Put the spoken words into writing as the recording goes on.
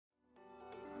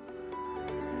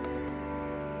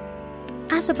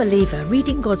As a believer,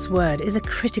 reading God's Word is a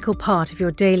critical part of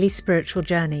your daily spiritual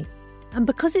journey. And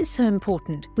because it's so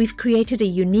important, we've created a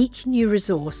unique new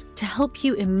resource to help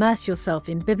you immerse yourself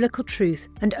in biblical truth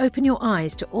and open your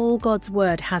eyes to all God's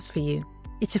Word has for you.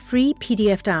 It's a free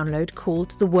PDF download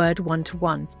called The Word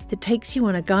 1-to-1 that takes you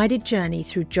on a guided journey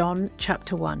through John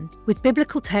chapter 1. With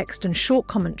biblical text and short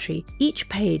commentary, each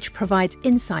page provides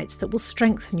insights that will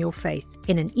strengthen your faith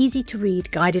in an easy-to-read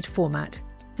guided format.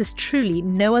 There's truly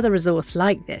no other resource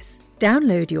like this.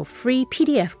 Download your free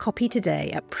PDF copy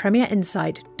today at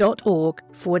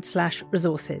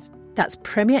premierinsight.org/resources. That's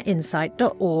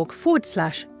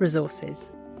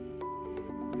premierinsight.org/resources.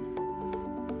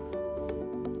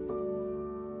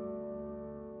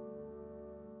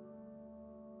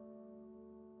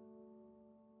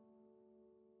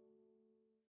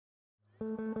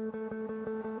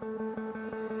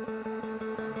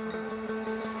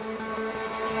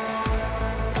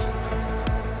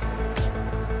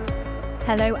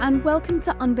 Hello and welcome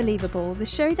to Unbelievable, the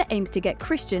show that aims to get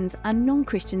Christians and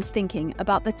non-Christians thinking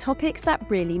about the topics that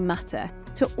really matter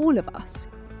to all of us.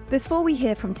 Before we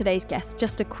hear from today's guest,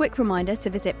 just a quick reminder to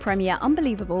visit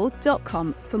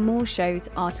premierunbelievable.com for more shows,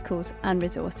 articles and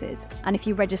resources. And if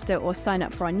you register or sign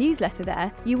up for our newsletter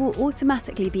there, you will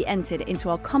automatically be entered into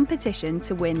our competition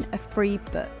to win a free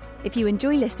book. If you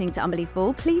enjoy listening to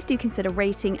Unbelievable, please do consider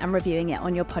rating and reviewing it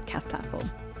on your podcast platform.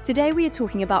 Today we are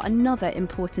talking about another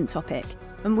important topic,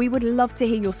 and we would love to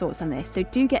hear your thoughts on this, so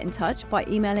do get in touch by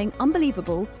emailing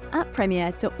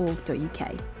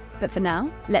unbelievable@premier.org.uk. But for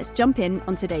now, let's jump in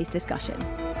on today's discussion.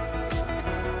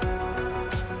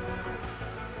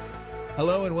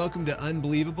 Hello and welcome to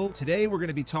Unbelievable. Today we're going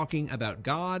to be talking about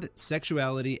God,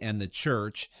 sexuality, and the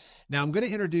church. Now I'm going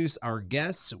to introduce our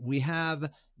guests. We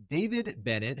have David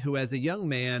Bennett, who as a young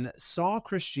man saw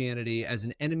Christianity as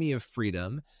an enemy of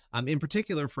freedom, in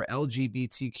particular for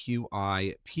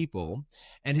LGBTQI people.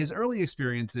 And his early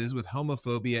experiences with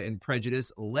homophobia and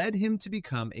prejudice led him to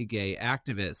become a gay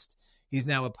activist. He's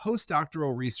now a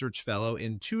postdoctoral research fellow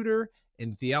in tutor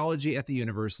in theology at the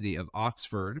University of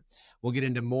Oxford. We'll get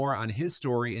into more on his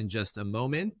story in just a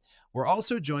moment. We're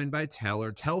also joined by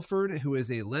Telford, who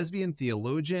is a lesbian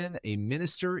theologian, a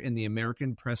minister in the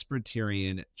American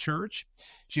Presbyterian Church.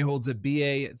 She holds a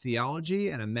BA theology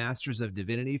and a Master's of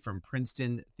Divinity from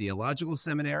Princeton Theological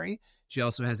Seminary. She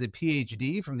also has a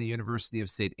PhD from the University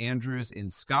of St. Andrews in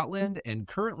Scotland and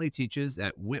currently teaches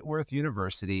at Whitworth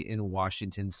University in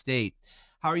Washington State.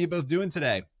 How are you both doing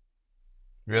today?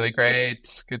 Really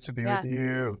great. Good to be with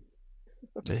you.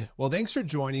 Well, thanks for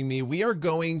joining me. We are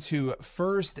going to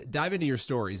first dive into your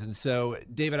stories. And so,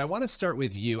 David, I want to start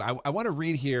with you. I want to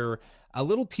read here a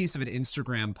little piece of an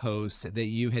Instagram post that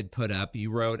you had put up.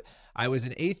 You wrote, "I was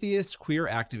an atheist queer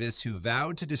activist who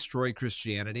vowed to destroy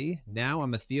Christianity. Now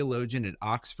I'm a theologian at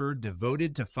Oxford,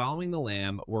 devoted to following the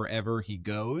Lamb wherever he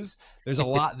goes." There's a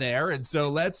lot there. And so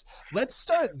let's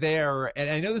start there. And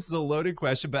I know this is a loaded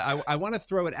question, but I want to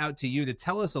throw it out to you to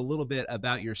tell us a little bit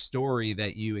about your story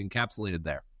that you encapsulated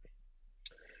there.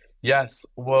 Yes.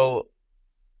 Well,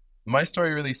 my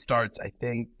story really starts, I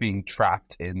think, being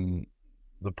trapped in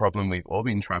the problem we've all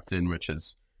been trapped in, which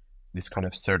is this kind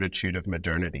of certitude of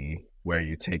modernity, where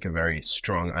you take a very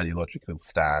strong ideological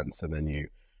stance and then you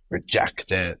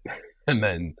reject it, and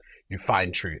then you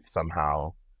find truth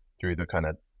somehow through the kind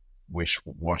of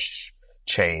wish-wash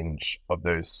change of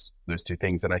those two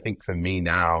things. And I think for me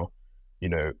now, you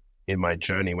know, in my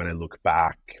journey, when I look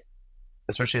back,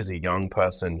 especially as a young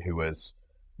person who was,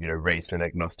 you know, raised in an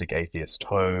agnostic atheist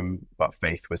home, but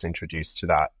faith was introduced to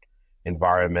that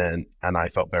environment, and I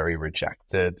felt very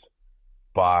rejected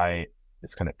by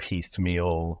this kind of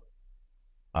piecemeal.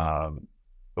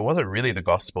 It wasn't really the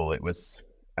gospel. It was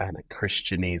a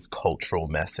Christianese cultural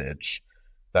message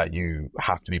that you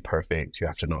have to be perfect, you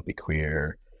have to not be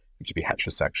queer, you have to be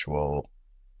heterosexual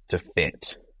to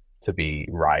fit, to be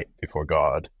right before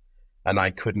God. And I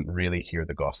couldn't really hear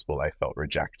the gospel. I felt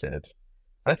rejected.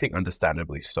 I think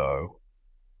understandably so.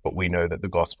 But we know that the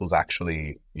gospel is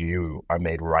actually, you are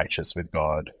made righteous with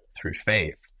God through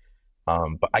faith.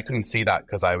 But I couldn't see that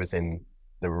because I was in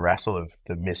the wrestle of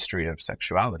the mystery of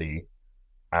sexuality.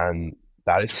 And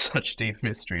that is such deep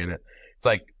mystery in it. It's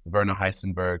like Werner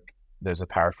Heisenberg, there's a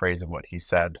paraphrase of what he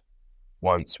said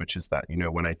once, which is that, you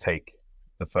know, when I take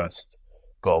the first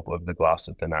gulp of the glass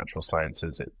of the natural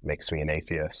sciences, it makes me an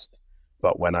atheist.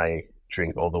 But when I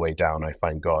drink all the way down, I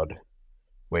find God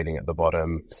waiting at the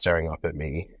bottom, staring up at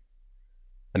me.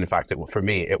 And in fact, for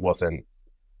me, it wasn't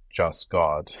just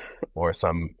God or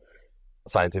some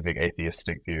scientific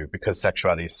atheistic view, because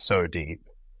sexuality is so deep.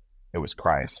 It was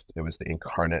Christ. It was the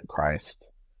incarnate Christ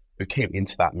who came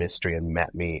into that mystery and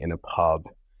met me in a pub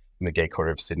in the gay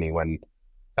quarter of Sydney when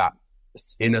that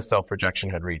inner self-rejection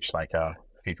had reached like a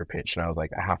fever pitch, and I was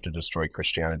like, I have to destroy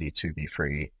Christianity to be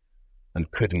free,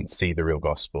 and couldn't see the real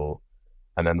gospel.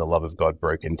 And then the love of God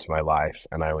broke into my life,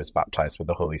 and I was baptized with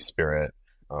the Holy Spirit.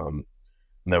 And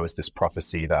there was this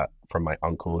prophecy that from my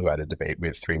uncle who I had a debate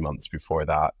with 3 months before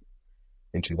that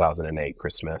in 2008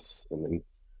 Christmas. And in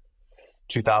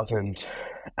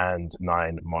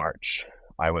 2009 March,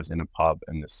 I was in a pub,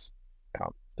 and this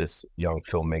young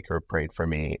filmmaker prayed for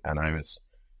me, and I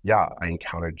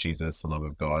encountered Jesus, the love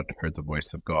of God, heard the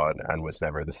voice of God, and was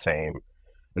never the same.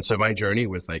 And so my journey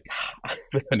was like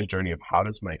a journey of how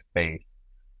does my faith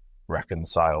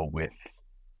reconcile with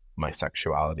my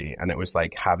sexuality? And it was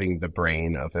like having the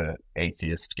brain of an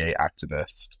atheist gay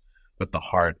activist, but the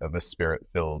heart of a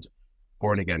spirit-filled,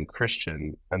 born-again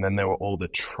Christian. And then there were all the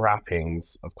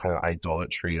trappings of kind of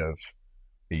idolatry of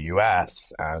the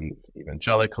US and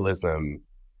evangelicalism,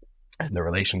 and the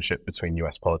relationship between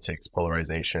US politics,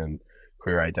 polarization,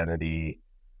 queer identity,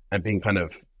 and being kind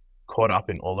of caught up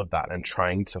in all of that and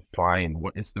trying to find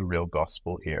what is the real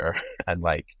gospel here, and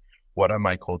like, what am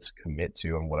I called to commit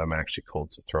to, and what am I actually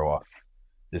called to throw off?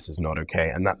 This is not okay.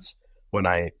 And that's when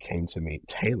I came to meet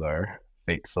Taylor,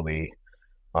 faithfully,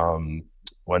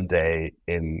 one day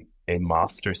in a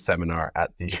master's seminar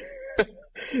at the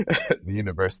the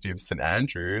University of St.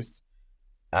 Andrews.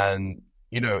 And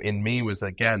in me was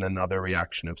again another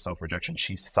reaction of self-rejection.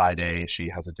 She's side A, she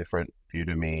has a different view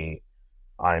to me.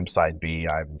 I'm side B,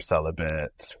 I'm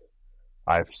celibate.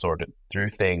 I've sorted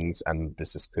through things, and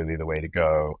this is clearly the way to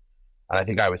go. And I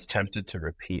think I was tempted to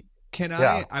repeat.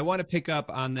 I want to pick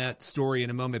up on that story in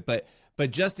a moment, but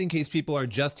just in case people are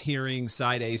just hearing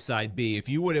side A, side B, if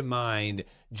you wouldn't mind,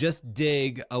 just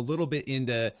dig a little bit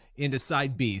into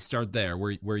side B. Start there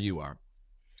where you are.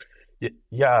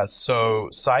 Yeah, so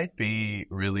side B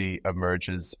really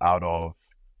emerges out of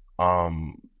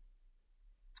kind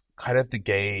of the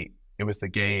gay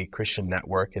Christian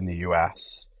network in the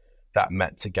US that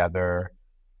met together,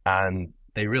 and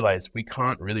they realized we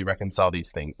can't really reconcile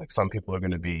these things. Like, some people are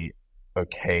going to be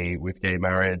okay with gay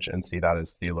marriage and see that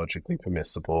as theologically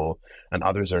permissible, and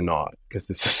others are not, because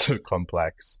this is so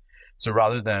complex. So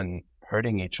rather than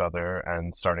hurting each other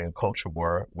and starting a culture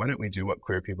war, why don't we do what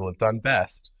queer people have done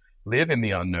best? Live in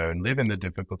the unknown, live in the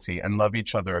difficulty, and love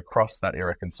each other across that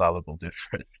irreconcilable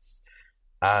difference.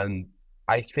 And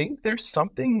I think there's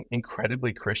something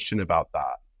incredibly Christian about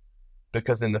that,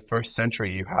 because in the first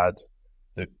century, you had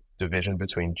the division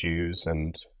between Jews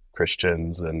and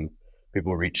Christians and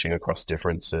people reaching across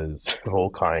differences of all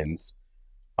kinds,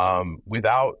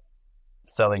 without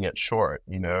selling it short,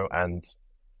 and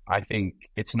I think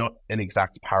it's not an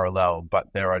exact parallel,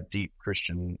 but there are deep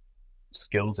Christian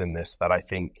skills in this that I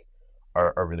think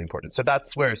are really important. So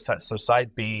that's where, so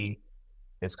side B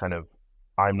is kind of,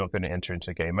 I'm not going to enter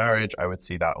into gay marriage. I would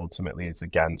see that ultimately is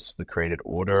against the created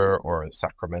order or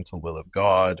sacramental will of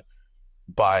God,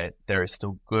 but there is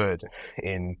still good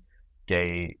in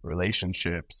gay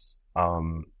relationships.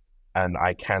 And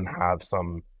I can have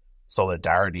some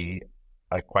solidarity,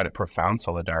 quite a profound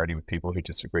solidarity with people who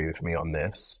disagree with me on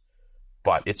this,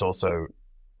 but it's also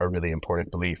a really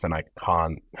important belief, and I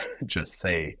can't just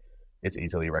say it's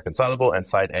easily reconcilable. And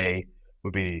side A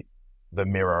would be the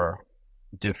mirror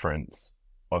difference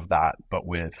of that, but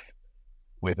with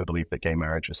a belief that gay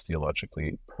marriage is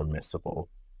theologically permissible.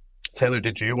 Taylor,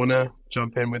 did you want to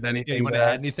jump in with anything? Yeah, you want to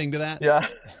add anything to that? Yeah.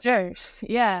 Sure.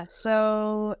 Yeah.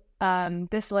 So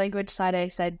this language, side A,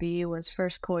 side B, was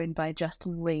first coined by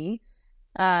Justin Lee.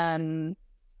 You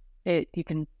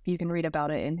can read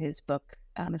about it in his book.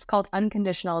 It's called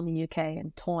Unconditional in the UK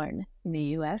and Torn in the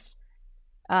US.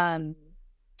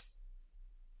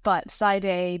 But side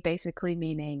A basically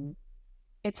meaning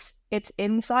it's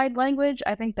inside language.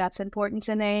 I think that's important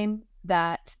to name,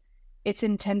 that it's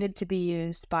intended to be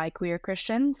used by queer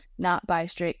Christians, not by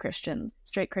straight Christians.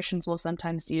 Straight Christians will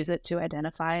sometimes use it to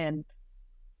identify, and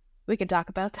we could talk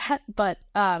about that, but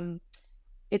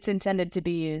it's intended to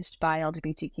be used by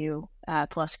LGBTQ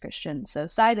plus Christians. So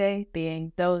side A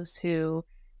being those who,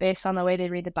 based on the way they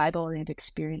read the Bible, they've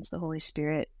experienced the Holy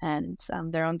Spirit and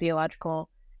their own theological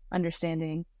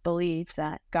understanding, believe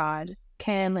that God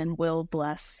can and will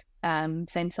bless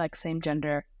same-sex,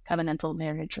 same-gender covenantal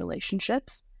marriage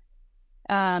relationships.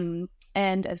 And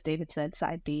as David said,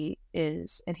 side B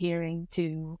is adhering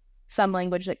to some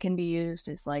language that can be used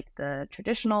as like the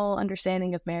traditional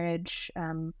understanding of marriage.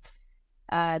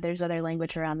 There's other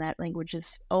language around that. Language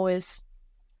is always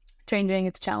changing.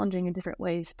 It's challenging in different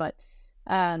ways, but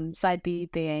side B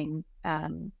being,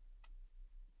 for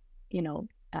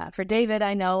David,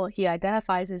 I know he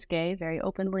identifies as gay very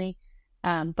openly.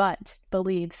 but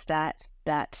believes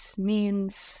that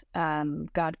means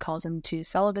God calls him to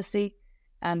celibacy.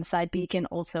 Side B can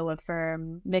also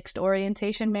affirm mixed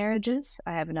orientation marriages.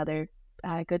 I have another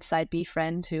good side B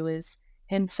friend who is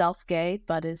himself gay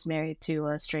but is married to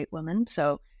a straight woman.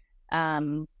 So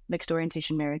mixed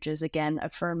orientation marriages, again,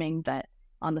 affirming that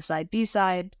on the side B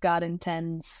side, God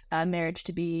intends marriage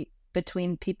to be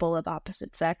between people of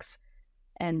opposite sex.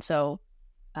 And so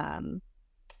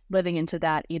living into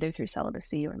that either through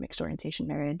celibacy or mixed orientation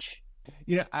marriage.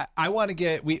 I want to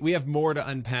get, we have more to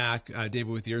unpack, David,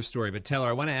 with your story, but Taylor,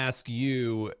 I want to ask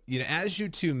you, as you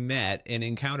two met and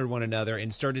encountered one another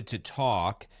and started to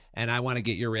talk, and I want to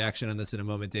get your reaction on this in a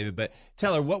moment, David, but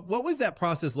Taylor, what was that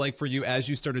process like for you as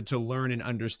you started to learn and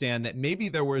understand that maybe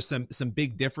there were some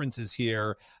big differences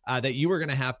here that you were going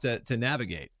to have to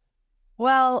navigate?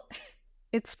 Well,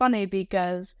 it's funny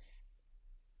because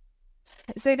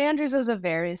St. Andrews is a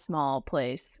very small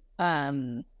place,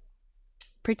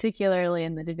 particularly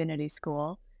in the divinity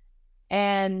school.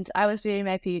 And I was doing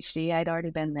my PhD. I'd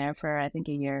already been there for, I think,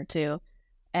 a year or two.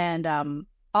 And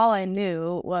all I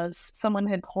knew was someone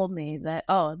had told me that,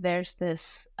 oh, there's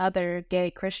this other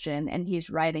gay Christian and he's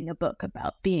writing a book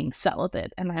about being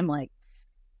celibate. And I'm like,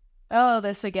 oh,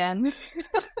 this again.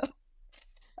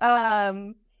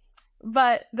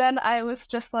 But then I was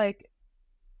just like,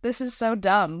 this is so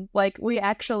dumb. Like, we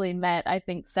actually met, I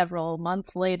think, several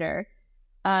months later.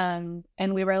 And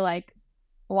we were like,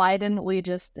 why didn't we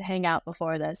just hang out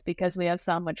before this? Because we have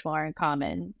so much more in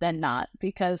common than not.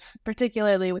 Because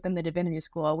particularly within the divinity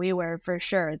school, we were for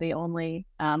sure the only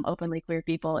openly queer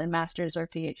people in master's or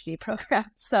PhD programs.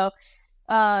 So,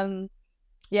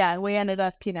 yeah, we ended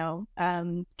up,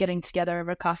 getting together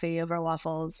over coffee, over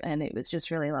waffles, and it was just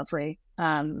really lovely.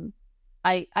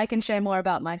 I can share more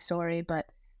about my story, but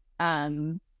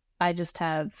I just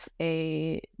have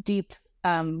a deep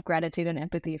gratitude and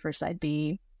empathy for side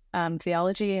B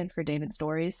theology and for David's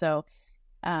story. So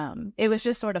it was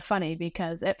just sort of funny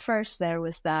because at first there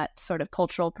was that sort of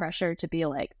cultural pressure to be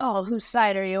like, oh, whose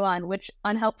side are you on? Which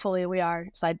unhelpfully we are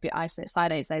side B, I say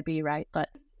side A, side B, right? But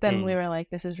then we were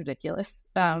like, this is ridiculous.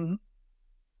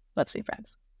 Let's be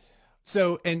friends.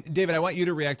 So, and David, I want you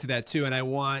to react to that too. And I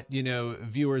want,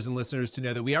 viewers and listeners to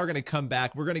know that we are going to come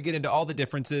back. We're going to get into all the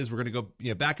differences. We're going to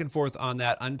go back and forth on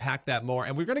that, unpack that more.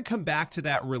 And we're going to come back to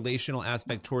that relational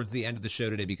aspect towards the end of the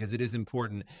show today, because it is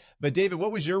important. But David,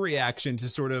 what was your reaction to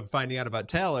sort of finding out about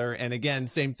Taylor? And again,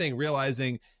 same thing,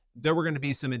 realizing there were going to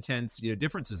be some intense,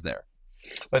 differences there.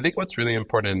 I think what's really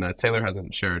important, Taylor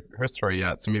hasn't shared her story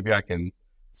yet, so maybe I can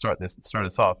start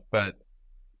us off. But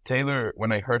Taylor,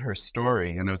 when I heard her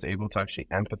story and I was able to actually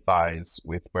empathize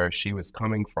with where she was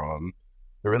coming from,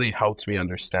 it really helped me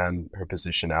understand her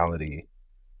positionality.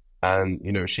 And,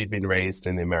 she'd been raised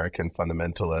in the American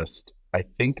fundamentalist, I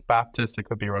think Baptist, I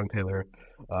could be wrong, Taylor.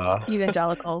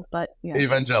 Evangelical, but yeah.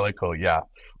 Evangelical, yeah.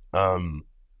 In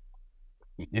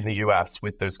the US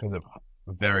with those kinds of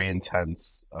very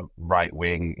intense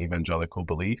right-wing evangelical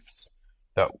beliefs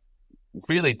that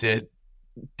really did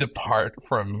depart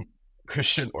from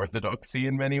Christian orthodoxy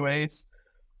in many ways,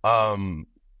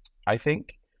 I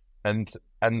think, and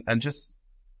just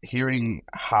hearing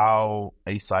how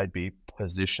a side B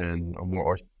position,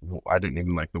 or I don't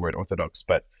even like the word orthodox,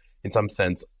 but in some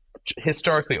sense,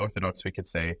 historically orthodox, we could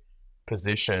say,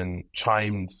 position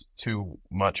chimed too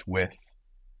much with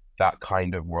that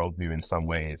kind of worldview in some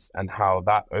ways, and how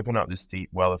that opened up this deep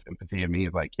well of empathy in me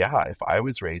of like, yeah, if I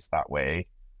was raised that way,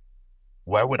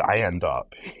 where would I end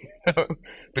up?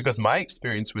 Because my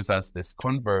experience was as this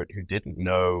convert who didn't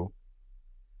know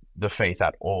the faith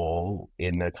at all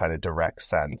in a kind of direct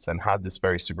sense and had this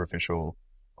very superficial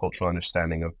cultural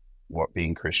understanding of what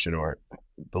being Christian or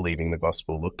believing the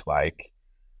gospel looked like.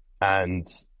 And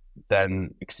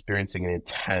then experiencing an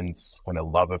intense kind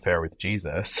of love affair with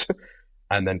Jesus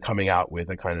and then coming out with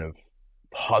a kind of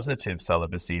positive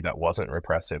celibacy that wasn't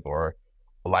repressive or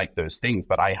like those things,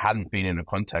 but I hadn't been in a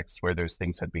context where those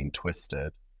things had been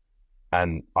twisted.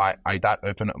 And I that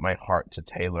opened up my heart to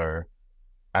Taylor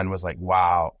and was like,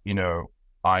 wow,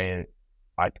 I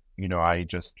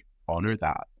just honor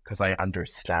that because I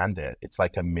understand it. It's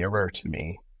like a mirror to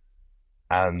me.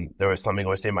 And there was something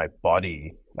always in my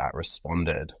body that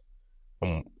responded.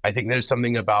 I think there's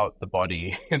something about the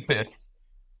body in this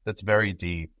that's very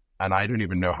deep, and I don't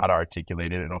even know how to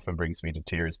articulate it. It often brings me to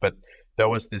tears, but there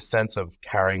was this sense of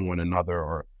carrying one another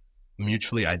or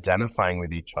mutually identifying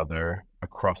with each other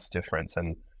across difference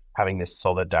and having this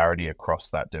solidarity across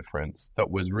that difference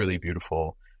that was really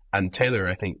beautiful. And Taylor,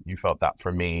 I think you felt that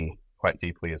for me quite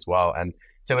deeply as well. And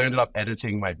Taylor ended up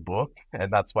editing my book,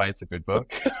 and that's why it's a good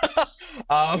book,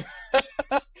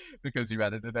 because you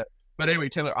edited it. But anyway,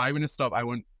 Taylor, I'm going to stop.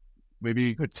 Maybe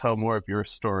you could tell more of your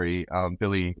story,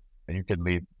 Billy, and you could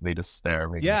lead us there.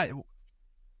 Maybe. Yeah.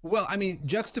 Well, I mean,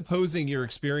 juxtaposing your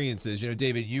experiences,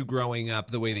 David, you growing up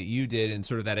the way that you did in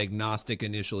sort of that agnostic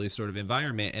initially sort of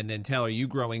environment, and then Taylor, you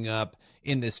growing up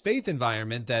in this faith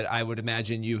environment that I would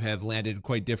imagine you have landed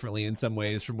quite differently in some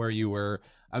ways from where you were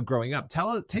growing up.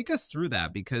 Take us through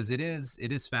that, because it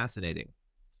is fascinating.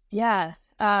 Yeah,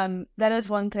 that is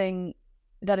one thing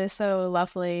that is so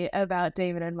lovely about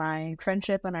David and my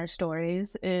friendship and our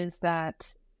stories, is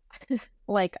that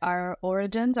like our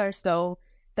origins are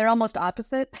they're almost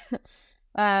opposite.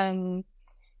 And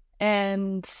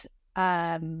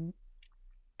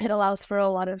it allows for a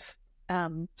lot of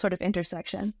sort of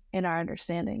intersection in our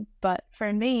understanding. But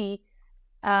for me,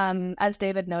 as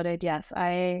David noted, yes,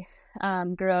 I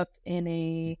grew up in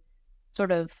a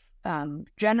sort of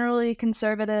generally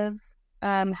conservative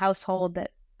household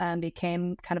that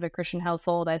became kind of a Christian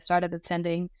household. I started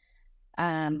attending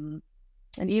an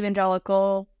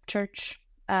evangelical church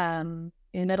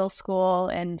in middle school,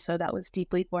 and so that was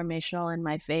deeply formational in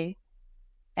my faith.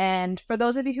 And for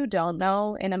those of you who don't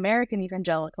know, in American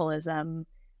evangelicalism,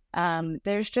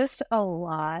 there's just a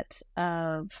lot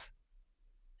of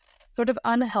sort of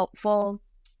unhelpful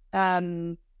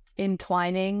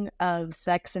entwining of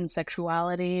sex and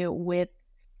sexuality with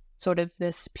sort of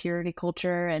this purity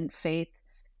culture and faith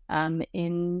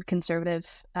in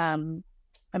conservative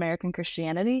American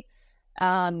Christianity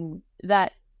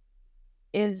that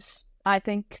is, I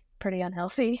think, pretty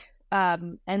unhealthy.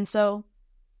 And so,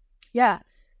 yeah,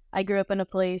 I grew up in a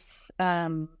place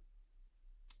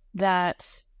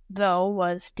that, though,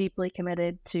 was deeply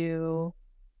committed to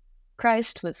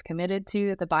Christ, was committed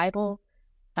to the Bible,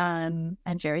 and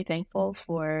very thankful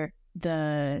for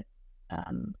the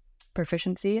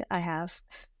proficiency I have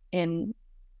in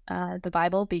the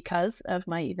Bible because of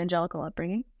my evangelical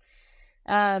upbringing.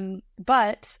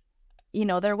 But,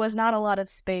 there was not a lot of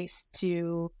space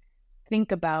to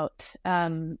think about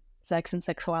sex and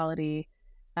sexuality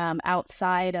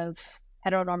outside of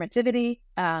heteronormativity,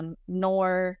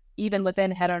 nor even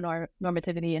within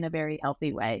heteronormativity in a very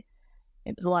healthy way.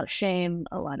 It was a lot of shame,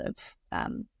 a lot of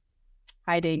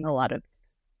hiding, a lot of,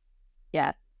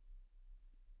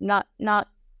 not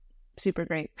super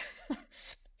great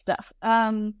stuff.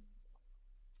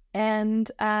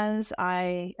 And as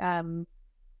I,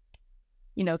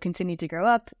 continued to grow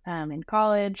up in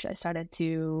college, I started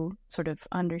to sort of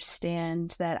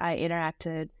understand that I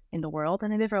interacted in the world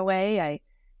in a different way. I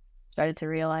started to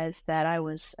realize that I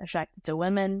was attracted to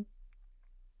women,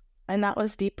 and that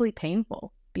was deeply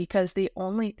painful because the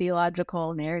only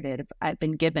theological narrative I'd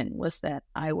been given was that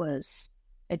I was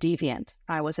a deviant,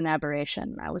 I was an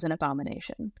aberration, I was an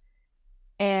abomination.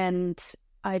 And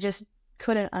I just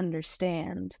couldn't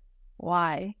understand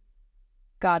why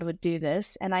God would do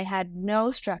this. And I had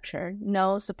no structure,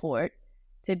 no support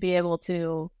to be able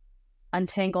to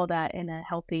untangle that in a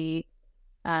healthy,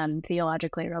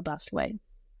 theologically robust way.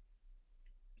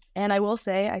 And I will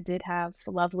say I did have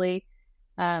lovely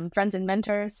friends and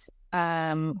mentors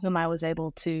whom I was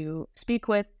able to speak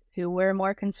with, who were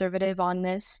more conservative on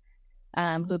this,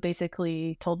 who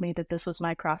basically told me that this was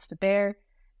my cross to bear.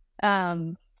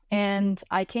 And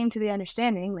I came to the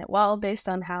understanding that, well, based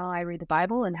on how I read the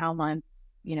Bible and how my,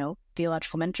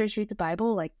 theological mentors read the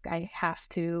Bible, like, I have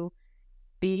to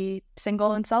be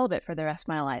single and celibate for the rest of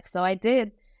my life. So I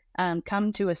did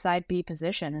come to a side B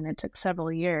position, and it took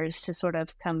several years to sort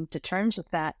of come to terms with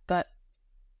that. But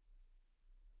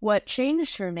what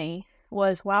changed for me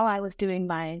was while I was doing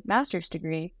my master's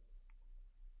degree,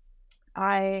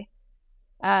 I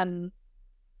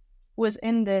was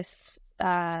in this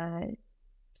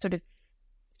sort of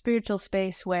spiritual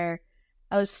space where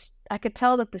I could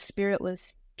tell that the Spirit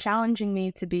was challenging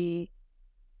me to be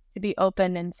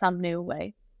open in some new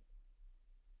way.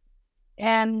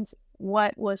 And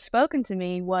what was spoken to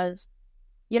me was,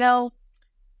 your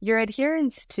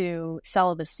adherence to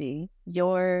celibacy,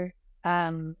 your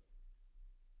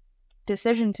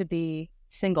decision to be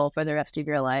single for the rest of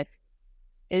your life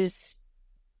is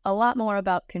a lot more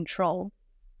about control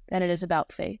than it is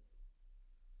about faith.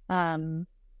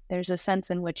 There's a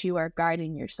sense in which you are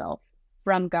guarding yourself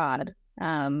from God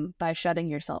by shutting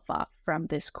yourself off from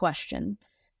this question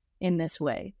in this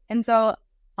way. And so,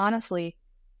 honestly,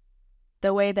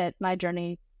 the way that my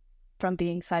journey from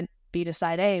being side B to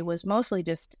side A was mostly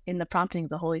just in the prompting of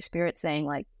the Holy Spirit saying,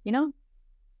 like,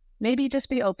 maybe just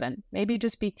be open, maybe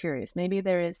just be curious, maybe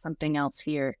there is something else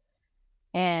here.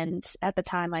 And at the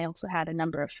time, I also had a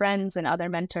number of friends and other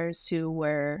mentors who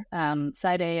were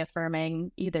side A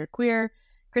affirming, either queer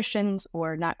Christians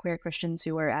or not queer Christians,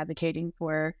 who were advocating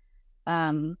for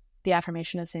the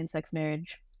affirmation of same-sex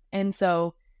marriage. And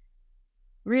so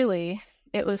really,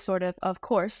 it was sort of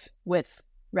course, with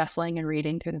wrestling and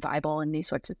reading through the Bible and these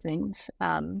sorts of things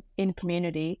in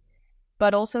community,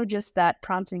 but also just that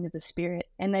prompting of the Spirit.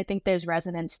 And I think there's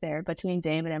resonance there between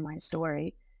David and my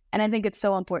story. And I think it's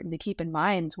so important to keep in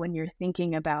mind when you're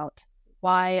thinking about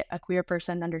why a queer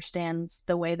person understands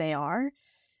the way they are.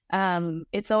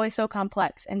 It's always so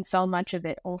complex, and so much of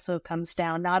it also comes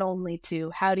down not only to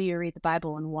how do you read the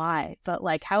Bible and why, but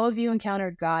like how have you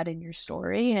encountered God in your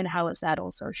story, and how has that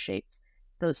also shaped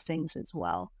those things as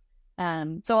well.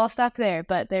 So I'll stop there,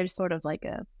 but there's sort of like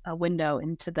a window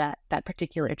into that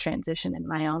particular transition in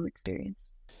my own experience.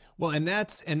 Well, and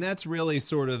that's really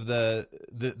sort of the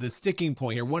sticking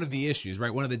point here. One of the issues,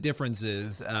 right? One of the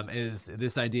differences is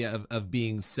this idea of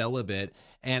being celibate.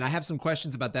 And I have some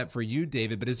questions about that for you,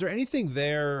 David. But is there anything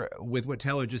there with what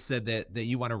Taylor just said that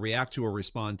you want to react to or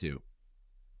respond to?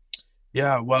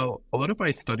 Yeah, well, a lot of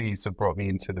my studies have brought me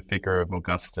into the figure of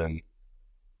Augustine,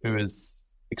 who is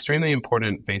extremely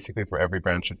important basically for every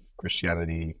branch of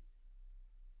Christianity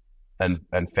and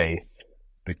faith,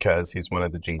 because he's one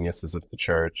of the geniuses of the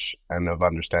church and of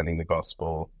understanding the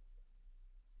gospel.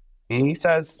 And he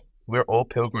says, we're all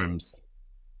pilgrims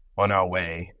on our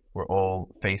way. We're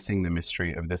all facing the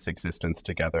mystery of this existence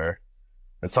together.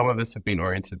 And some of us have been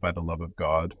oriented by the love of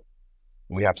God.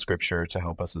 We have scripture to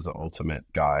help us as an ultimate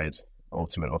guide,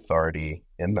 ultimate authority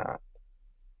in that.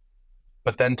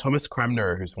 But then Thomas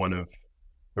Cranmer, who's one of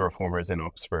the reformers in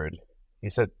Oxford, he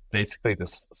said basically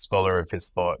this scholar of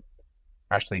his thought,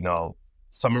 Ashley Null,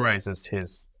 summarizes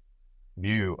his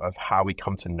view of how we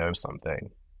come to know something.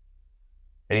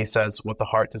 And he says, what the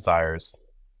heart desires,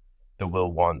 the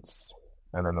will wants,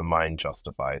 and then the mind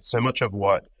justifies. So much of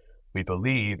what we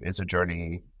believe is a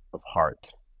journey of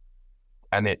heart.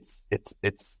 And it's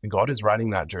God is writing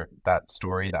that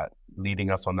story, that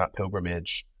leading us on that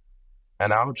pilgrimage.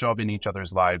 And our job in each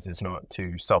other's lives is not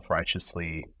to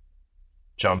self-righteously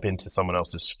jump into someone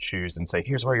else's shoes and say,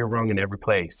 here's where you're wrong in every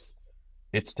place.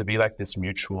 It's to be like this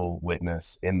mutual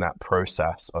witness in that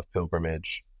process of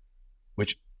pilgrimage,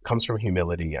 which comes from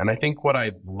humility. And I think what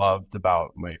I loved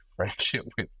about my friendship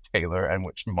with Taylor, and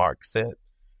which marks it,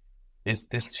 is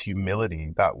this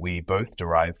humility that we both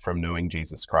derive from knowing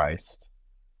Jesus Christ.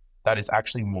 That is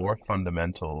actually more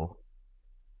fundamental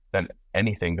than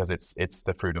anything, because it's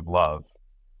the fruit of love.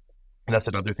 And that's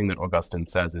another thing that Augustine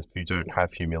says, is if you don't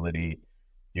have humility,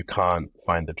 you can't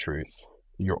find the truth.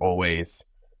 You're always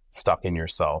stuck in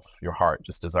yourself. Your heart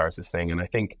just desires this thing. And I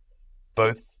think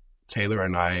both Taylor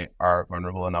and I are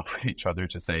vulnerable enough with each other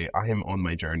to say, I am on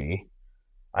my journey.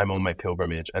 I'm on my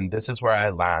pilgrimage, and this is where I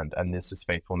land, and this is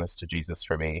faithfulness to Jesus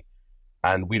for me.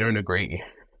 And we don't agree.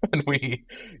 And we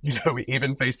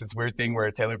even face this weird thing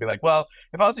where Taylor would be like, well,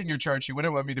 if I was in your church, you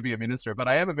wouldn't want me to be a minister, but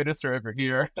I am a minister over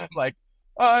here. I'm like,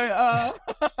 and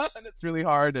it's really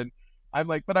hard. And I'm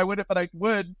like, but I wouldn't, but I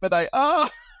would, but like,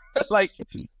 well,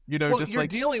 just you're like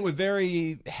dealing with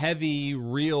very heavy,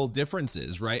 real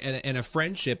differences, right? And a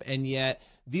friendship. And yet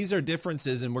these are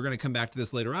differences, and we're going to come back to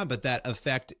this later on, but that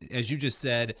affect, as you just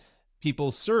said,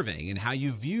 people serving and how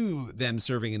you view them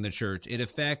serving in the church. It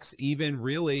affects even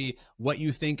really what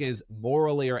you think is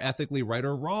morally or ethically right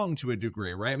or wrong to a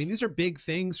degree, right? I mean, these are big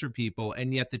things for people,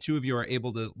 and yet the two of you are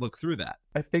able to look through that.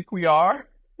 I think we are,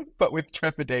 but with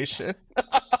trepidation.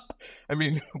 I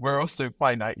mean, we're also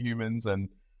finite humans, and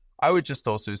I would just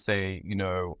also say,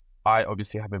 I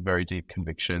obviously have a very deep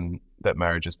conviction that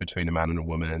marriage is between a man and a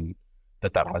woman,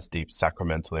 that has deep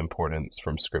sacramental importance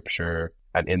from scripture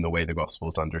and in the way the gospel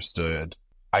is understood.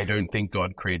 I don't think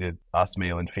God created us,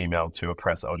 male and female, to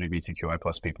oppress LGBTQI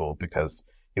plus people, because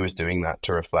he was doing that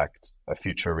to reflect a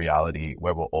future reality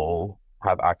where we'll all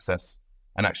have access,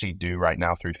 and actually do right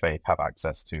now through faith, have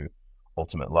access to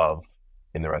ultimate love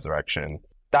in the resurrection.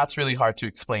 That's really hard to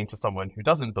explain to someone who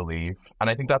doesn't believe. And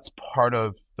I think that's part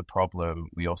of the problem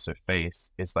we also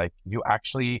face, is like, you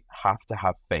actually have to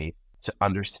have faith to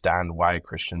understand why a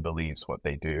Christian believes what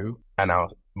they do. And our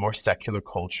more secular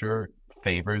culture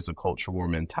favors a culture war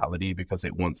mentality because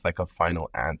it wants like a final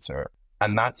answer.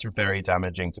 And that's very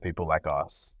damaging to people like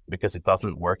us, because it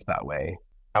doesn't work that way.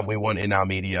 And we want in our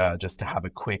media just to have a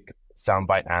quick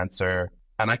soundbite answer.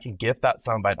 And I can give that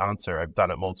soundbite answer. I've done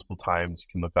it multiple times.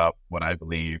 You can look up what I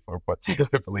believe or what Taylor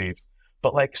believes.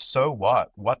 But like, so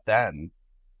what? What then?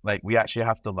 Like, we actually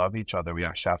have to love each other. We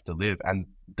actually have to live. And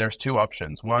there's two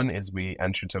options. One is we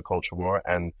enter into a culture war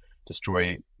and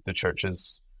destroy the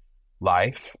church's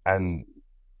life and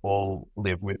all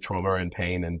live with trauma and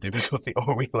pain and difficulty,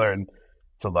 or we learn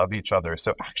to love each other.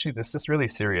 So actually, this is really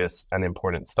serious and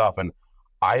important stuff. And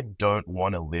I don't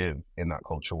want to live in that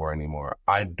culture war anymore.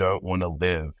 I don't want to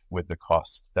live with the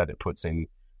cost that it puts in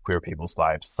queer people's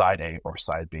lives, side A or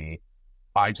side B.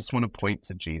 I just want to point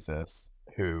to Jesus,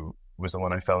 who was the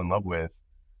one I fell in love with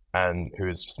and who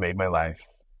has just made my life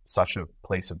such a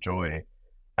place of joy.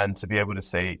 And to be able to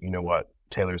say, you know what,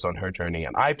 Taylor's on her journey.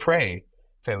 And I pray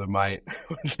Taylor might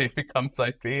one day become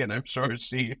side B, and I'm sure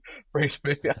she prays for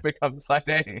me to become side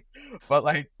A. But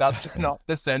like, that's not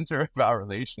the center of our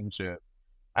relationship.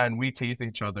 And we tease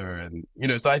each other. And, you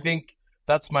know, so I think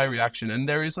that's my reaction. And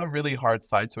there is a really hard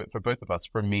side to it for both of us.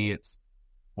 For me, it's,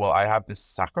 well, I have this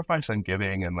sacrifice I'm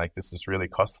giving, and like, this is really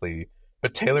costly.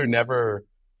 But Taylor never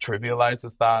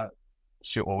trivializes that.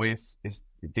 She always is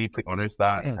deeply honors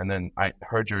that. And then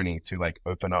her journey to like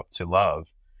open up to love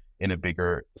in a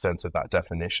bigger sense of that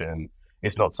definition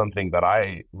is not something that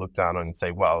I look down on and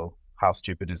say, well, how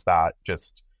stupid is that?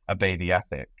 Just obey the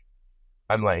ethic.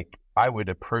 I'm like, I would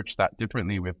approach that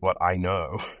differently with what I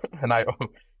know. And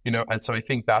and so I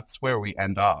think that's where we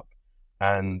end up.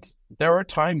 And there are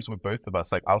times with both of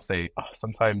us, like I'll say, oh,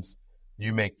 sometimes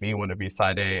you make me want to be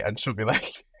side A, and she'll be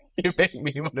like, you make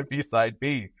me want to be side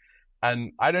B.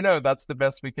 And I don't know, that's the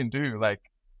best we can do. Like,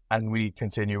 and we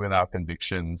continue with our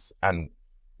convictions, and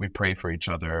we pray for each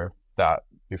other that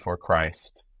before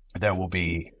Christ, there will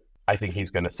be, I think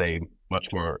he's going to say much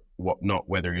more, not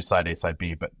whether you're side A, side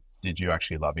B, but did you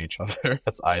actually love each other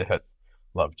as I had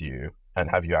loved you? And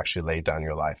have you actually laid down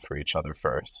your life for each other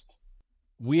first?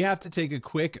 We have to take a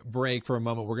quick break for a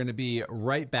moment. We're going to be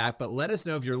right back, but let us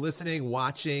know if you're listening,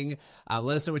 watching.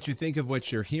 Let us know what you think of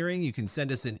what you're hearing. You can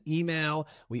send us an email.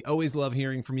 We always love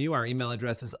hearing from you. Our email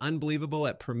address is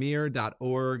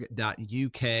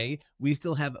unbelievable@premier.org.uk. We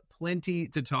still have plenty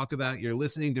to talk about. You're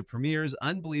listening to Premier's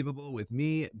Unbelievable with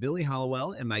me, Billy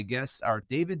Hallowell, and my guests are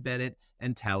David Bennett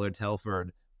and Tyler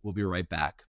Telford. We'll be right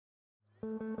back.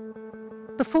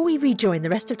 Before we rejoin the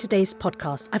rest of today's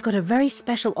podcast, I've got a very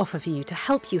special offer for you to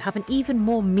help you have an even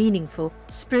more meaningful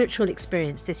spiritual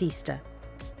experience this Easter.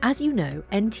 As you know,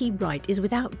 N.T. Wright is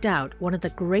without doubt one of the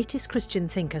greatest Christian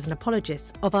thinkers and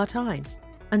apologists of our time.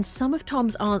 And some of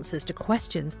Tom's answers to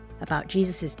questions about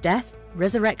Jesus' death,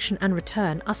 resurrection and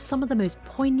return are some of the most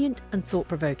poignant and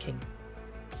thought-provoking.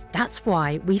 That's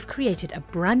why we've created a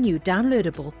brand new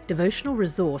downloadable devotional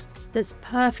resource that's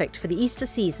perfect for the Easter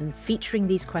season, featuring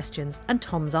these questions and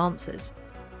Tom's answers.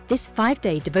 This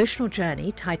 5-day devotional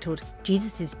journey titled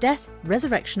Jesus' Death,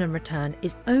 Resurrection and Return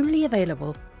is only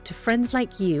available to friends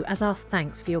like you as our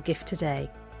thanks for your gift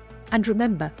today. And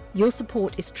remember, your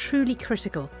support is truly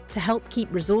critical to help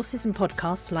keep resources and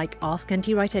podcasts like Ask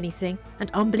N.T. Wright Anything and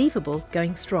Unbelievable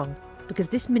going strong, because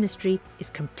this ministry is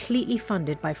completely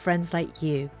funded by friends like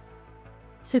you.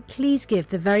 So please give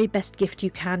the very best gift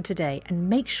you can today, and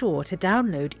make sure to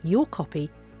download your copy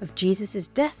of Jesus'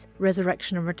 Death,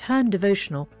 Resurrection and Return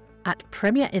devotional at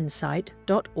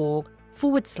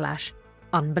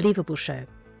premierinsight.org/Unbelievable Show.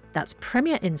 That's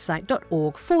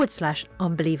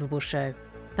premierinsight.org/Unbelievable Show.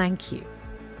 Thank you.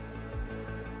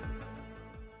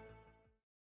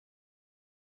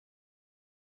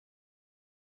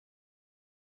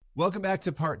 Welcome back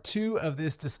to part 2 of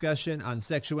this discussion on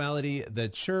sexuality, the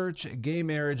church, gay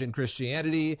marriage, and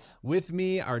Christianity. With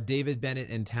me are David Bennett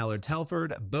and Tyler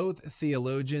Telford, both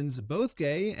theologians, both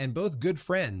gay, and both good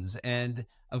friends. And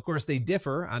of course, they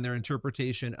differ on their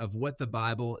interpretation of what the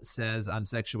Bible says on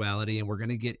sexuality, and we're going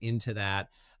to get into that.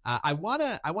 I want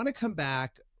to come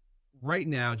back right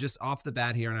now, just off the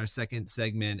bat here in our second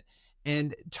segment,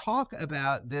 and talk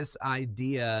about this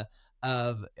idea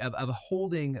of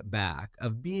holding back,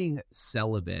 of being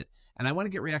celibate. And I want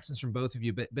to get reactions from both of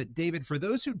you. But David, for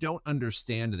those who don't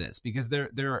understand this, because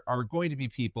there are going to be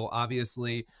people,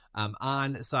 obviously,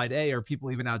 on side A, or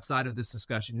people even outside of this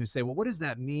discussion, who say, well, what does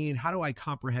that mean? How do I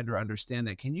comprehend or understand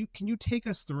that? Can you take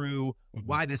us through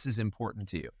why this is important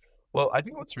to you? Well, I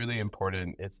think what's really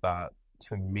important is that,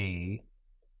 to me,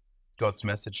 God's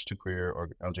message to queer or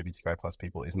LGBTQI plus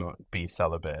people is not be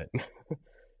celibate.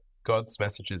 God's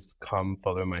message is come,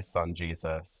 follow my son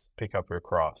Jesus, pick up your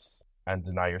cross and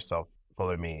deny yourself,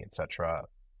 follow me, etc.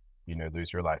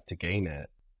 Lose your life to gain it.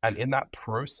 And in that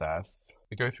process,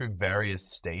 we go through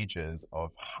various stages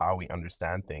of how we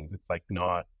understand things. It's like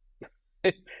not,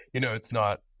 it's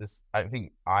not this. I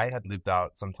think I had lived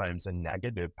out sometimes a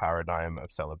negative paradigm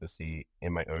of celibacy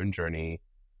in my own journey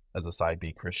as a side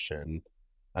B Christian.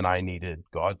 And I needed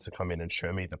God to come in and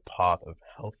show me the path of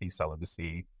healthy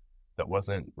celibacy that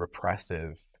wasn't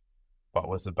repressive, but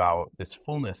was about this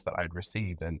fullness that I'd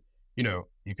received. And, you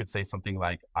could say something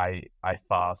like, I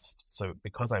fast, so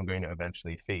because I'm going to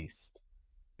eventually feast,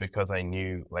 because I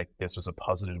knew like this was a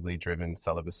positively driven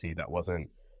celibacy that wasn't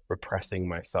repressing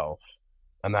myself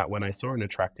And that when I saw an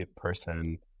attractive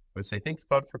person, I would say, thanks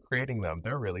God for creating them.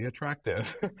 They're really attractive.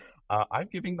 I'm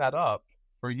giving that up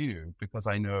for you because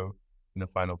I know in the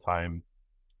final time,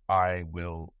 I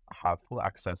will have full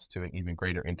access to an even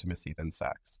greater intimacy than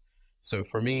sex. So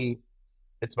for me,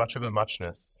 it's much of a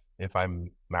muchness if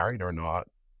I'm married or not,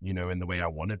 in the way I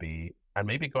want to be. And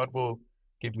maybe God will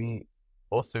give me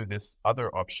also this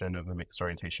other option of a mixed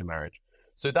orientation marriage.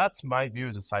 So that's my view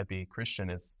as a side B Christian,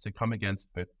 is to come against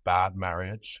both bad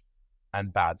marriage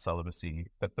and bad celibacy,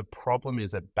 that the problem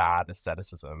is a bad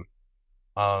asceticism.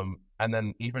 And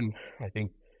then even, I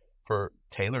think, for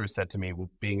Taylor said to me, well,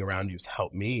 being around you's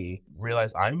helped me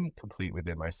realize I'm complete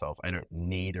within myself. I don't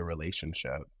need a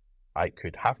relationship. I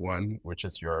could have one, which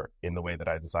is in the way that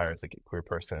I desire as a queer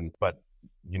person. But,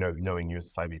 knowing you as a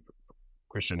side B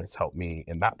Christian has helped me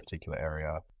in that particular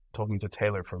area. Talking to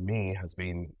Taylor for me has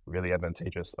been really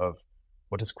advantageous of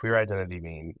what does queer identity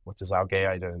mean? What does our gay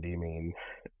identity mean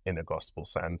in a gospel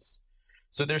sense?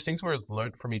 So there's things we've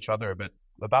learned from each other, but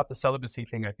about the celibacy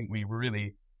thing, I think we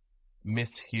really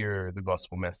mishear the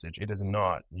gospel message. It is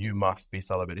not, you must be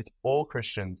celibate. It's all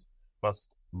Christians must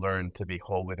learn to be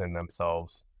whole within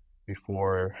themselves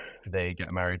before they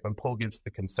get married. When Paul gives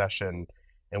the concession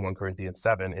in 1 Corinthians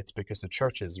 7, it's because the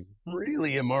church is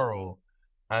really immoral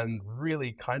and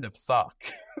really kind of suck.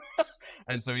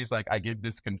 And so he's like, I give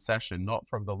this concession not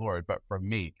from the Lord, but from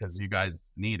me, because you guys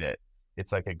need it.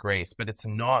 It's like a grace, but it's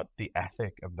not the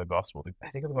ethic of the gospel. The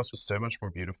ethic of the gospel is so much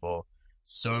more beautiful,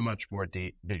 so much more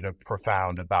deep,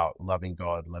 profound about loving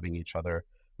God, loving each other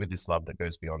with this love that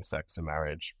goes beyond sex and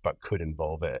marriage, but could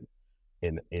involve it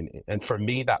and for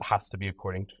me, that has to be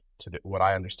according to what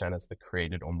I understand as the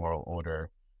created or moral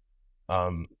order.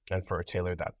 And for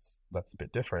Taylor, that's a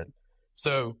bit different.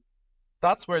 So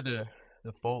that's where the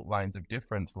fault lines of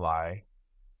difference lie.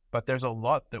 But there's a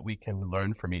lot that we can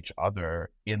learn from each other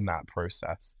in that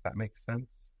process. That makes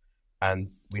sense.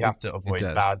 And we have to avoid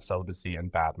bad celibacy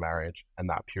and bad marriage and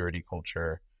that purity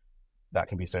culture that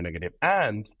can be so negative,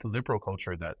 and the liberal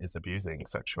culture that is abusing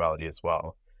sexuality as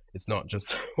well. It's not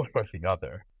just one or the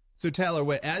other. So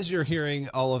Tyler, as you're hearing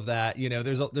all of that,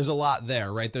 there's a lot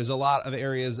there, right? There's a lot of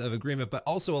areas of agreement, but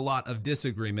also a lot of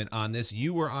disagreement on this.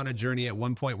 You were on a journey at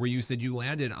one point where you said you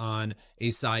landed on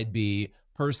a side B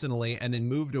personally and then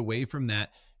moved away from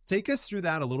that. Take us through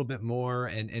that a little bit more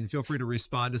and feel free to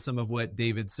respond to some of what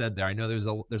David said there. I know there's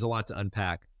a lot to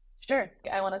unpack. Sure.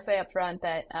 I want to say up front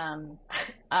that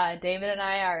David and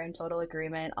I are in total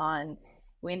agreement on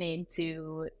we need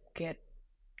to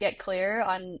get clear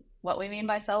on what we mean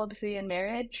by celibacy in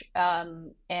marriage.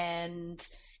 And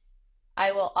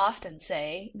I will often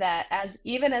say that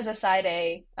even as a side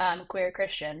A queer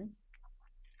Christian,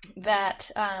 that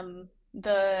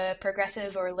the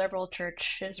progressive or liberal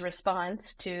church's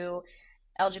response to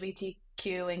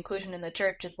LGBTQ inclusion in the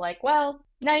church is like, well,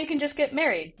 now you can just get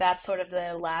married. That's sort of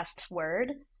the last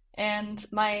word. And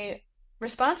my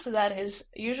response to that is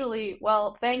usually,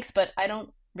 well, thanks, but I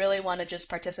don't really want to just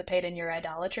participate in your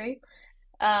idolatry.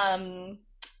 And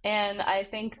I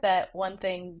think that one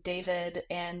thing David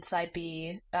and Side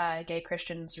B gay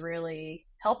Christians really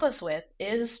help us with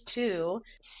is to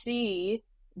see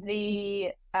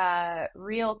the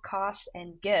real cost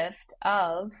and gift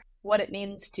of what it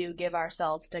means to give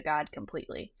ourselves to God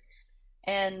completely.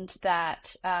 And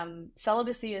that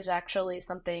celibacy is actually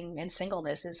something, and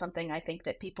singleness is something I think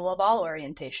that people of all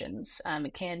orientations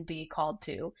can be called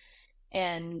to.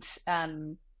 And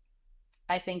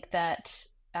I think that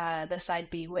the Side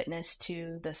B witness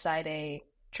to the Side A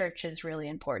church is really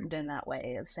important in that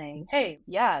way of saying, hey,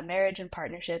 yeah, marriage and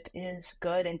partnership is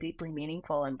good and deeply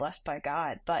meaningful and blessed by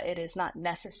God, but it is not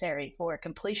necessary for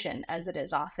completion as it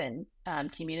is often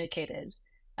communicated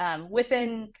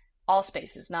within all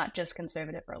spaces, not just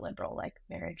conservative or liberal. Like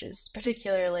marriage is,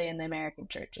 particularly in the American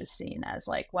church, is seen as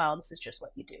like, well, this is just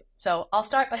what you do. So I'll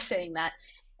start by saying that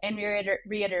and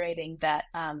reiterating that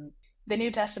the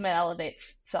New Testament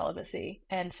elevates celibacy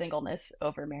and singleness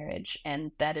over marriage,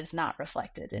 and that is not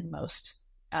reflected in most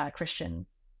Christian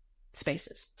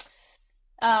spaces.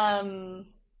 I'm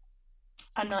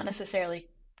not necessarily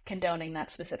condoning that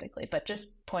specifically, but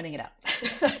just pointing it out.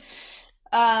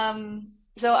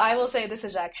 So I will say this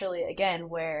is actually, again,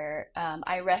 where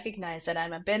I recognize that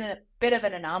I'm a bit of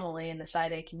an anomaly in the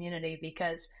Side A community,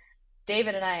 because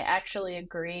David and I actually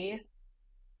agree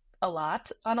a lot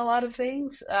on a lot of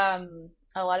things, a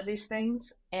lot of these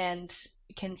things, and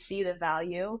can see the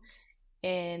value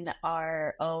in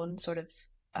our own sort of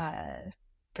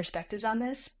perspectives on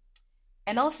this.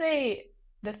 And I'll say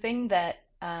the thing that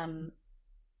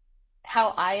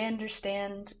how I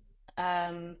understand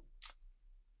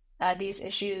these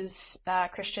issues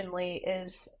Christianly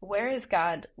is, where is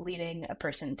God leading a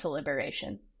person to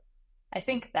liberation? I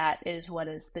think that is what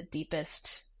is the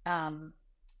deepest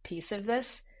piece of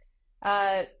this.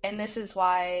 And this is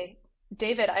why,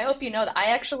 David, I hope you know that I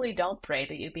actually don't pray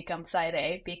that you become side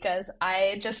A, because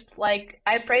I just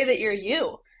I pray that you're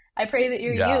you. I pray that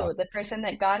you're Yeah. you, the person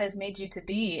that God has made you to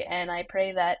be. And I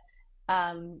pray that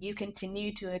you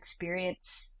continue to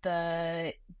experience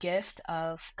the gift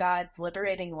of God's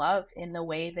liberating love in the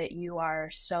way that you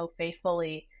are so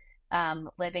faithfully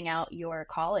living out your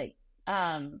calling.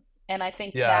 And I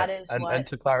think Yeah. that is And what.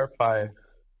 to clarify,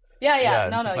 Yeah. yeah,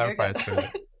 and No, to no, you're clarify, good. so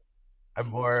I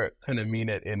more kind of mean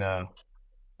it in a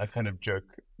kind of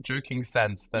joking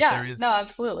sense that Yeah, there no, is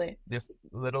absolutely. this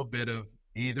little bit of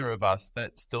either of us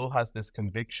that still has this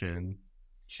conviction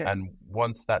Sure. and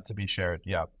wants that to be shared.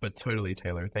 Yeah, but totally,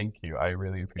 Taylor. Thank you. I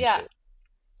really Yeah. appreciate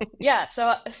it. Yeah.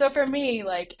 So for me,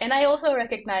 and I also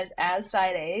recognize as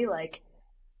side A,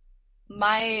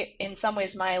 in some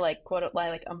ways, my quote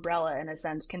umbrella in a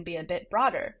sense can be a bit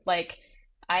broader.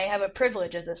 I have a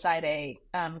privilege as a side A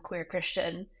queer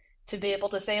Christian to be able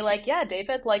to say yeah,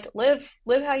 David, live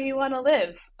how you want to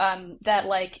live.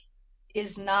 That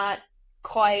is not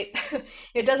quite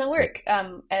it doesn't work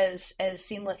as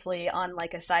seamlessly on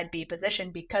a side B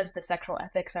position because the sexual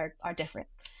ethics are different.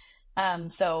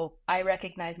 So I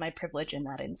recognize my privilege in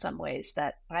that in some ways,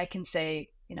 that I can say,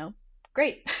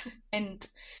 great. And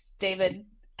David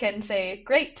can say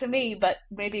great to me, but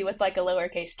maybe with a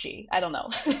lowercase g. I don't know.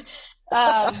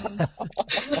 um,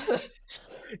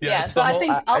 Yeah, yeah, it's so the I whole.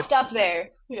 think I'll stop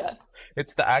there. Yeah.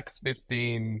 It's the Acts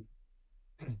 15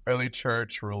 early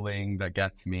church ruling that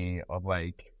gets me of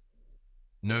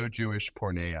no Jewish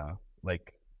porneia.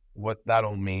 What that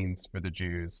all means for the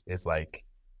Jews is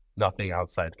nothing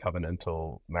outside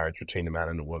covenantal marriage between a man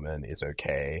and a woman is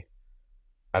okay.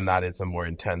 And that is a more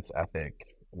intense ethic.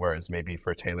 Whereas maybe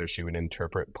for Taylor, she would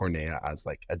interpret porneia as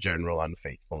a general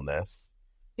unfaithfulness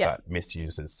that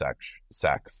misuses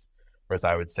sex. Whereas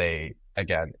I would say,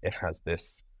 again, it has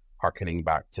this hearkening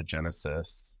back to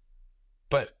Genesis.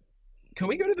 But can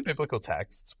we go to the biblical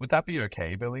texts? Would that be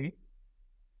okay, Billy?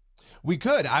 We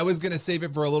could. I was going to save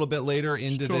it for a little bit later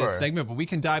into Sure. this segment, but we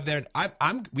can dive there.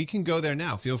 We can go there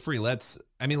now. Feel free. Let's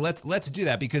do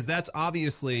that, because that's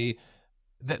obviously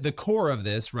the core of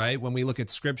this, right? When we look at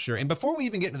scripture. And before we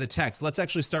even get into the text, let's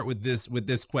actually start with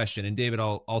this question. And David,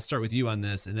 I'll start with you on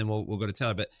this, and then we'll go to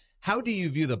Taylor. But how do you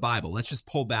view the Bible? Let's just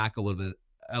pull back a little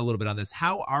bit on this.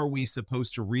 How are we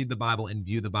supposed to read the Bible and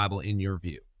view the Bible in your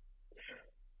view?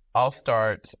 I'll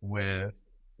start with,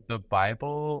 the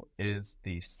Bible is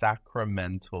the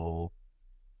sacramental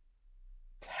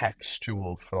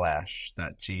textual flesh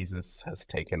that Jesus has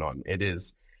taken on. It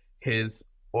is his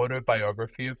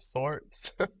autobiography of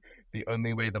sorts. The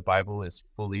only way the Bible is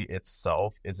fully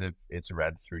itself is if it's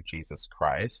read through Jesus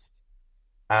Christ,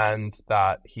 and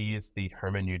that he is the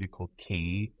hermeneutical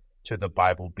key to the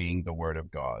Bible being the Word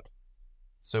of God.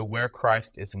 So where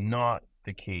Christ is not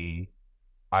the key,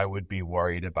 I would be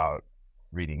worried about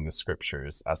reading the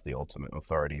scriptures as the ultimate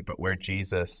authority. But where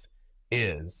Jesus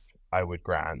is, I would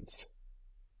grant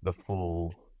the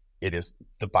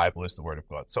Bible is the Word of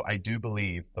God. So I do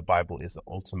believe the Bible is the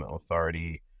ultimate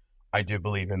authority. I do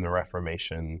believe in the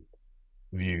Reformation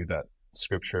view that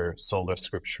scripture, sola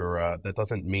scriptura, that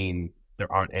doesn't mean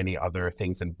there aren't any other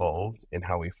things involved in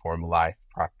how we form life,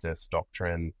 practice,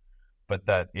 doctrine, but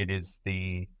that it is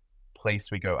the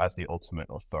place we go as the ultimate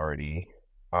authority.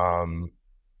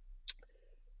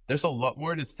 There's a lot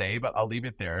more to say, but I'll leave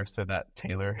it there so that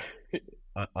Taylor,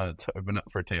 to open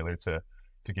up for Taylor to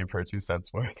give her 2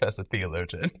 cents worth as a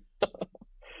theologian.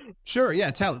 Sure.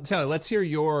 Yeah. Taylor, let's hear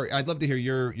I'd love to hear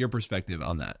your perspective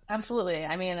on that. Absolutely.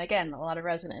 I mean, again, a lot of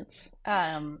resonance.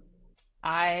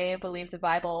 I believe the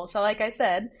Bible. So like I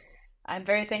said, I'm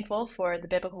very thankful for the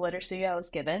biblical literacy I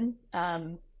was given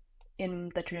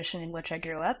in the tradition in which I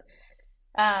grew up.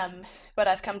 But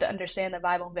I've come to understand the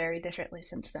Bible very differently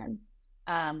since then.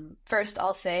 First,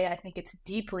 I'll say I think it's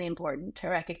deeply important to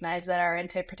recognize that our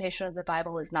interpretation of the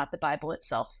Bible is not the Bible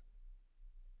itself.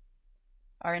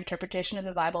 Our interpretation of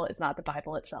the Bible is not the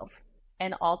Bible itself.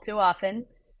 And all too often,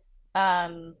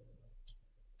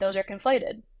 those are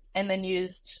conflated and then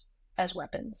used as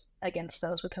weapons against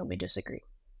those with whom we disagree.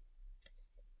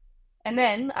 And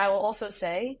then I will also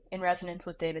say, in resonance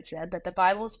with David said, that the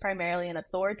Bible is primarily an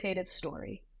authoritative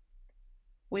story.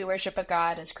 We worship a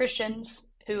God as Christians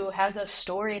who has a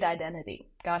storied identity.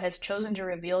 God has chosen to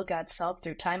reveal God's self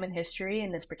through time and history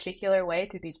in this particular way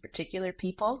to these particular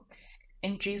people.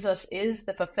 And Jesus is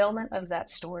the fulfillment of that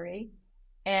story.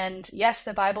 And yes,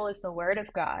 the Bible is the Word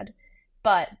of God,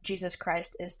 but Jesus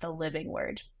Christ is the living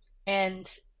Word.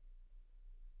 And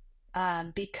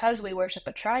because we worship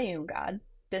a triune God,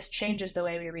 this changes the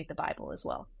way we read the Bible as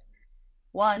well.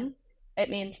 One, it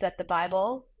means that the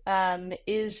Bible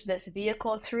is this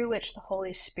vehicle through which the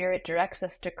Holy Spirit directs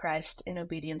us to Christ in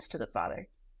obedience to the Father.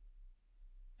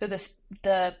 So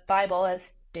the Bible,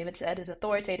 as David said, is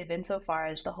authoritative insofar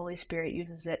as the Holy Spirit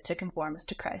uses it to conform us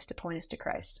to Christ, to point us to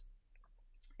Christ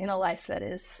in a life that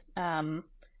is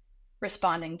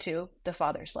responding to the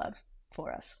Father's love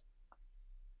for us.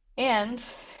 And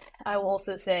I will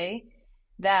also say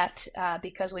that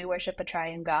because we worship a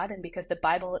triune God and because the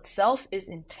Bible itself is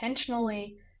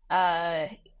intentionally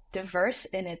diverse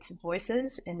in its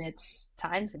voices, in its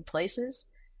times and places,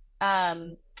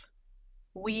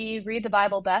 we read the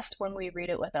Bible best when we read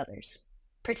it with others,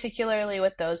 particularly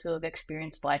with those who have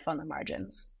experienced life on the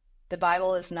margins. The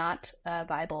Bible is not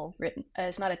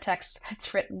a text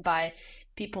that's written by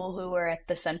people who were at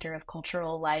the center of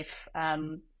cultural life,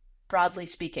 broadly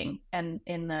speaking, and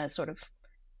in the sort of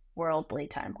worldly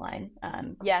timeline.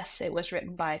 Yes, it was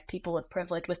written by people of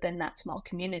privilege within that small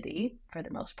community for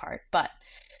the most part, but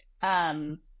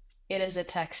it is a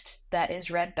text that is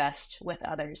read best with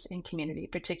others in community,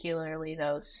 particularly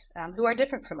those who are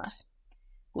different from us.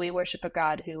 We worship a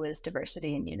God who is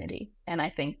diversity and unity, and I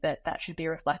think that that should be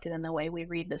reflected in the way we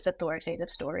read this authoritative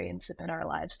story and submit our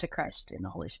lives to Christ in the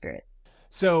Holy Spirit.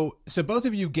 So both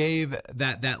of you gave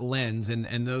that lens,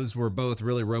 and those were both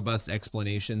really robust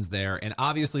explanations there. And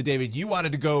obviously, David, you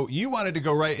wanted to go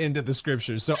right into the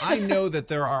scriptures. So I know that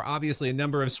there are obviously a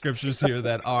number of scriptures here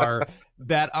that are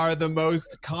the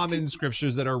most common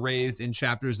scriptures that are raised in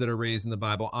chapters that are raised in the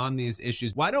Bible on these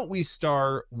issues. Why don't we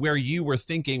start where you were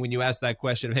thinking when you asked that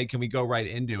question of, hey, can we go right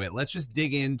into it? Let's just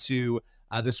dig into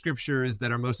the scriptures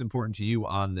that are most important to you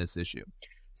on this issue.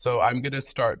 So I'm going to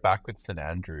start back with St.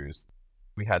 Andrews.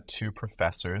 We had two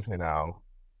professors in our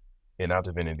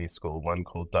divinity school, one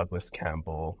called Douglas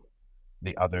Campbell,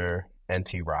 the other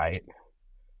N.T. Wright,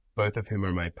 both of whom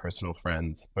are my personal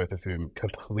friends, both of whom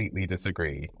completely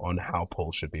disagree on how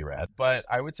Paul should be read. But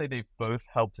I would say they've both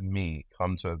helped me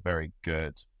come to a very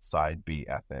good side B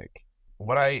ethic.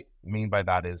 What I mean by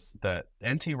that is that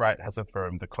N.T. Wright has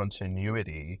affirmed the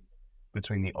continuity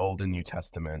between the Old and New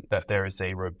Testament, that there is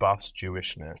a robust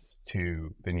Jewishness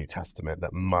to the New Testament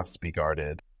that must be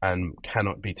guarded and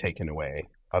cannot be taken away.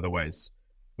 Otherwise,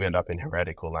 we end up in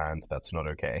heretical land. That's not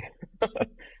okay.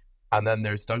 And then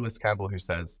there's Douglas Campbell, who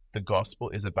says the gospel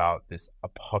is about this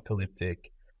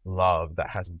apocalyptic love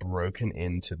that has broken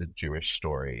into the Jewish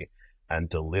story and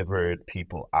delivered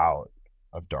people out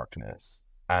of darkness.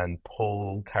 And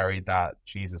Paul carried that.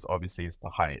 Jesus obviously is the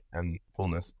height and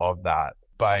fullness of that.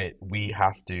 But we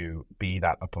have to be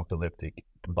that apocalyptic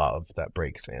love that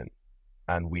breaks in,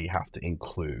 and we have to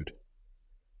include.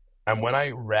 And when I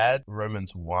read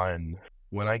Romans 1,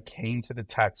 when I came to the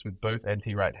text with both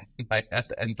N.T. Wright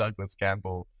and Douglas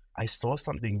Campbell, I saw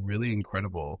something really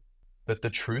incredible, that the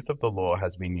truth of the law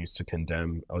has been used to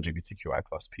condemn LGBTQI+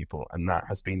 people, and that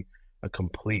has been a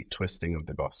complete twisting of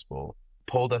the gospel.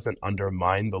 Paul doesn't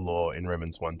undermine the law in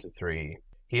Romans 1-3.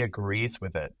 He agrees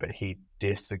with it, but he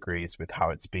disagrees with how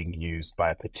it's being used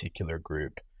by a particular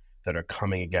group that are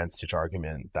coming against his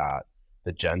argument that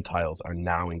the Gentiles are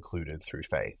now included through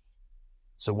faith.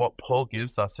 So what Paul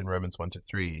gives us in Romans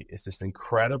 1-3 is this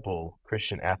incredible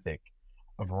Christian ethic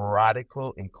of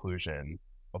radical inclusion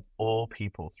of all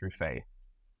people through faith,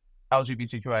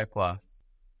 LGBTQI+,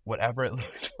 whatever it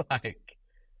looks like.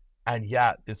 And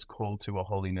yet this call to a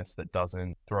holiness that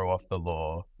doesn't throw off the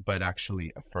law, but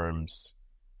actually affirms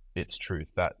its truth,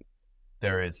 that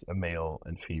there is a male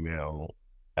and female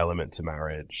element to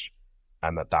marriage,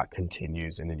 and that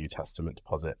continues in the New Testament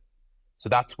deposit. So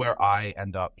that's where I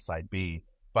end up side B,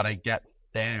 but I get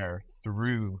there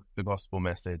through the gospel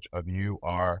message of you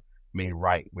are made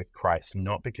right with Christ,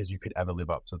 not because you could ever live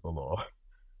up to the law,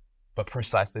 but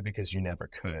precisely because you never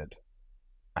could.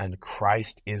 And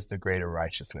Christ is the greater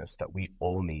righteousness that we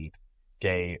all need,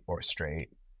 gay or straight,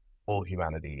 all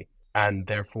humanity. And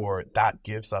therefore, that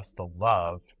gives us the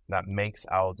love that makes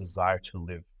our desire to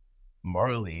live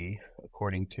morally,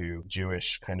 according to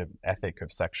Jewish kind of ethic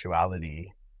of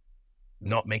sexuality,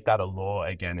 not make that a law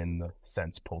again in the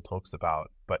sense Paul talks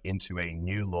about, but into a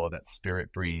new law that's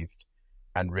spirit-breathed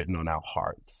and written on our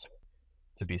hearts.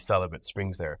 To be celibate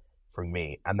springs there for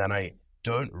me. And then I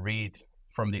don't read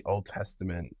from the Old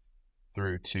Testament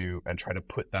through to and try to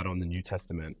put that on the New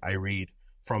Testament. I read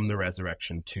from the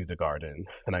resurrection to the garden,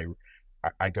 and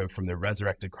I go from the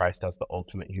resurrected Christ as the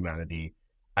ultimate humanity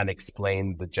and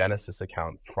explain the Genesis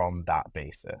account from that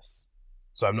basis.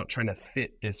 So I'm not trying to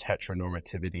fit this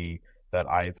heteronormativity that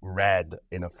I've read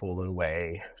in a fallen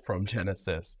way from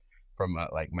Genesis from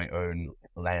like my own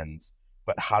lens,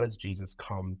 but how does Jesus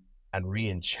come and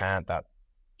re-enchant that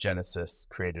Genesis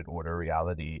created order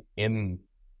reality in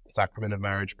the sacrament of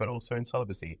marriage, but also in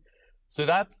celibacy? So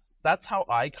that's how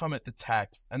I come at the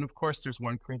text. And of course, there's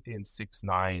 1 Corinthians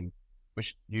 6:9,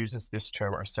 which uses this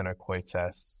term arsena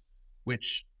coites,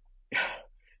 which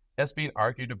has been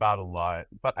argued about a lot.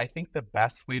 But I think the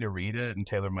best way to read it, and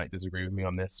Taylor might disagree with me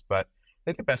on this, but I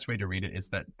think the best way to read it is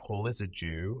that Paul is a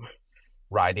Jew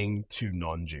writing to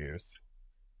non-Jews.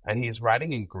 And he's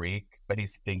writing in Greek, but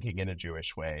he's thinking in a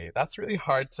Jewish way. That's really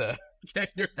hard to get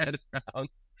your head around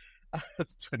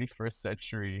as 21st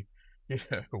century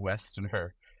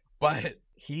Westerner. But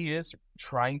he is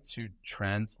trying to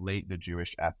translate the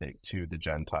Jewish ethic to the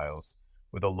Gentiles.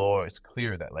 With the law, it's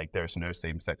clear that like there's no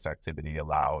same-sex activity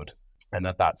allowed, and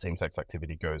that same-sex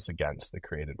activity goes against the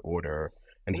created order.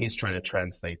 And he's trying to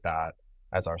translate that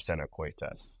as arsena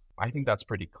coites. I think that's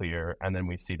pretty clear. And then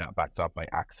we see that backed up by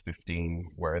Acts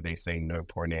 15, where they say no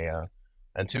porneia.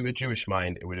 And to a Jewish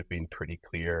mind, it would have been pretty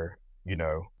clear,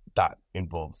 that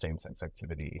involves same-sex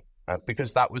activity.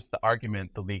 Because that was the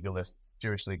argument the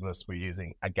Jewish legalists were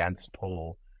using against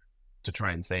Paul to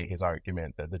try and say his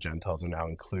argument that the Gentiles are now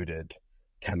included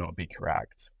cannot be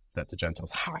correct, that the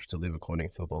Gentiles have to live according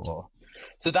to the law.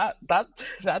 So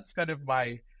that's kind of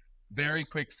my very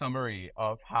quick summary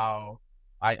of how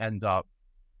I end up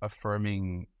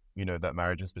affirming, that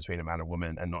marriage is between a man and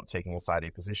woman and not taking a side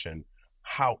A position.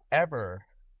 However,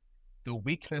 the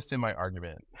weakness in my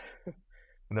argument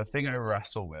and the thing I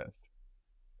wrestle with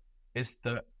is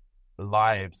the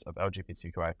lives of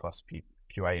LGBTQIA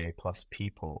plus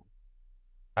people,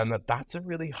 and that's a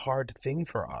really hard thing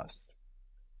for us.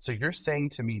 So you're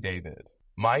saying to me, David,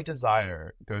 my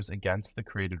desire goes against the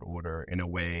created order in a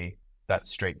way that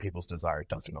straight people's desire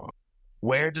does not.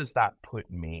 Where does that put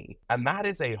me? And that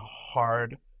is a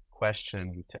hard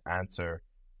question to answer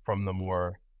from the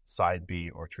more side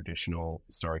B or traditional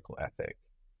historical ethic.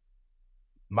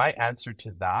 My answer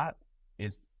to that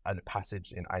is a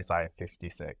passage in Isaiah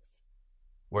 56,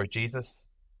 where Jesus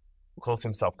calls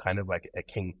himself kind of like a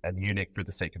king, a eunuch for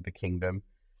the sake of the kingdom.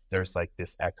 There's like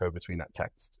this echo between that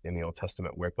text in the Old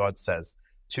Testament where God says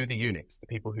to the eunuchs, the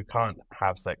people who can't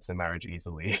have sex and marriage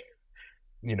easily,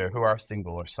 who are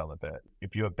single or celibate,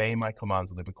 if you obey my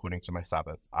commands and live according to my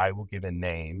Sabbaths, I will give a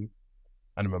name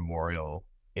and a memorial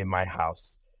in my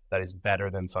house that is better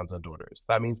than sons and daughters.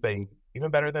 That means being even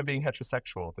better than being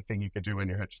heterosexual, the thing you could do when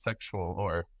you're heterosexual,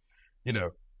 or,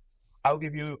 I'll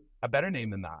give you a better name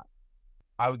than that.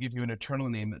 I will give you an eternal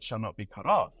name that shall not be cut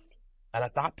off. And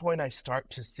at that point, I start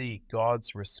to see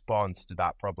God's response to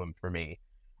that problem for me.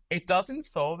 It doesn't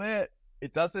solve it.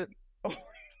 It doesn't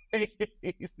make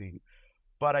it easy.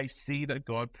 But I see that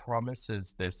God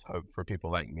promises this hope for people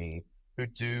like me who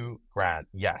do grant,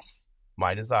 yes,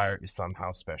 my desire is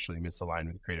somehow specially misaligned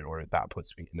with the created order. That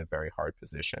puts me in a very hard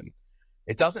position.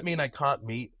 It doesn't mean I can't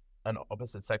meet an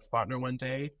opposite sex partner one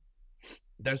day.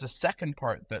 There's a second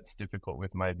part that's difficult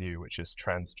with my view, which is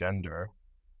transgender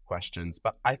questions,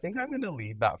 but I think I'm going to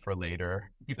leave that for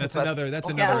later. That's another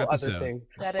episode. Thing.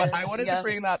 But I wanted to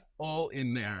bring that all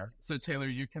in there. So Taylor,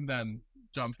 you can then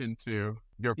jump into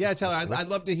your Taylor, I'd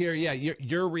love to hear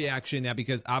your reaction now,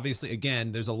 because obviously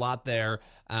again there's a lot there,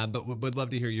 but would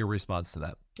love to hear your response to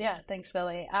that. Thanks,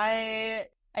 Billy. I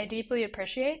deeply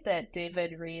appreciate that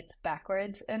David reads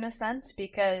backwards in a sense,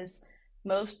 because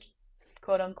most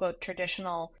quote unquote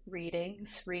traditional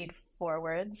readings read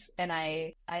forwards, and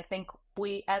I think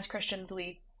we as Christians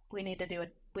we need to do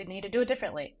it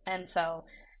differently. And so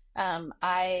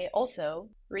I also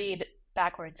read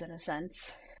backwards in a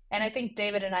sense. And I think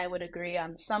David and I would agree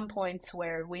on some points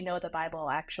where we know the Bible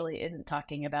actually isn't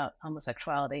talking about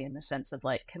homosexuality in the sense of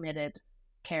like committed,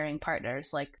 caring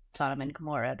partners like Sodom and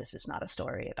Gomorrah. This is not a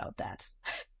story about that,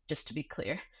 just to be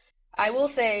clear. I will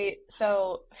say,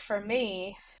 so for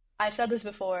me, I've said this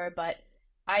before, but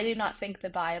I do not think the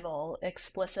Bible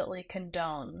explicitly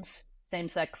condones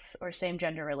same-sex or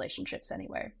same-gender relationships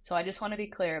anywhere. So I just want to be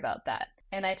clear about that.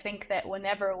 And I think that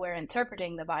whenever we're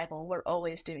interpreting the Bible, we're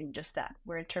always doing just that.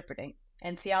 We're interpreting.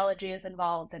 And theology is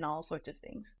involved in all sorts of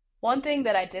things. One thing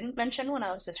that I didn't mention when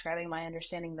I was describing my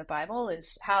understanding of the Bible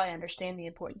is how I understand the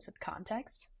importance of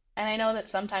context. And I know that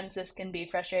sometimes this can be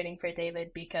frustrating for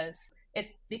David because it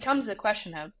becomes a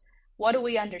question of what do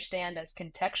we understand as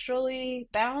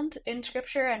contextually bound in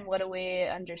Scripture and what do we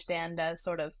understand as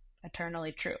sort of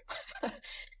eternally true?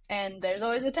 And there's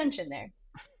always a tension there.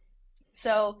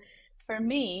 So for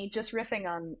me, just riffing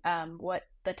on what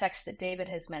the text that David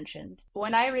has mentioned,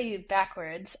 when I read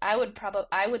backwards, I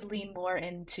would lean more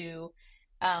into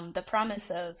the promise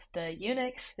of the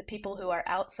eunuchs, the people who are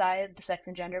outside the sex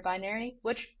and gender binary,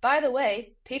 which, by the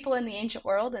way, people in the ancient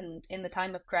world and in the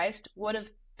time of Christ would have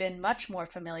been much more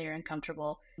familiar and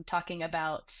comfortable talking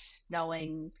about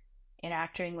knowing,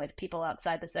 interacting with people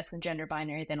outside the sex and gender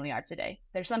binary than we are today.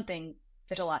 There's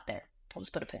a lot there. I'll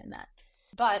just put a pin in that.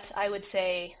 But I would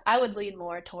say I would lean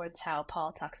more towards how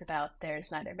Paul talks about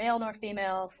there's neither male nor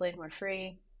female, slave nor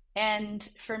free. And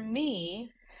for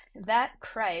me, that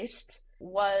Christ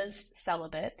was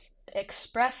celibate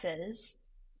expresses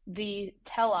the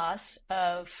telos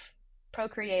of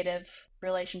procreative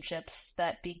relationships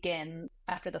that begin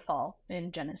after the fall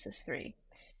in Genesis 3.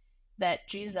 That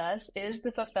Jesus is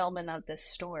the fulfillment of this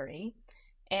story.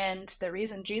 And the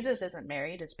reason Jesus isn't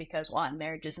married is because, one,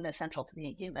 marriage isn't essential to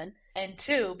being human, and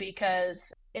two,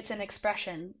 because it's an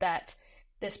expression that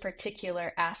this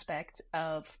particular aspect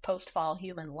of post-fall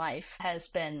human life has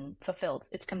been fulfilled.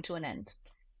 It's come to an end.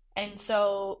 And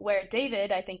so where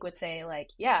David, I think, would say,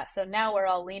 like, yeah, so now we're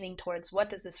all leaning towards what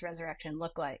does this resurrection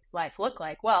life look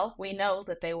like? Well, we know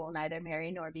that they will neither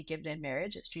marry nor be given in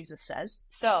marriage, as Jesus says.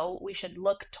 So we should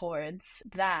look towards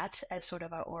that as sort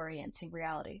of our orienting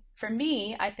reality. For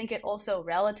me, I think it also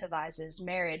relativizes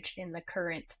marriage in the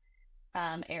current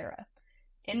era,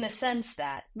 in the sense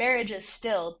that marriage is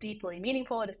still deeply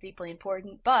meaningful, it is deeply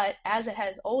important, but as it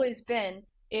has always been,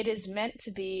 it is meant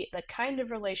to be the kind of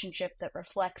relationship that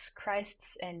reflects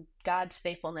Christ's and God's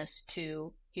faithfulness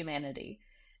to humanity.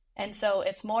 And so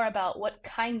it's more about what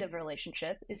kind of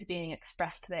relationship is being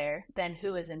expressed there than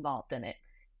who is involved in it.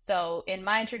 So in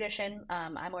my tradition,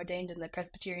 I'm ordained in the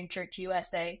Presbyterian Church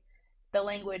USA. The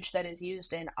language that is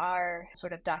used in our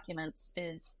sort of documents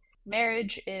is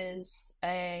marriage is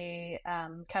a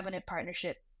covenant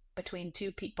partnership between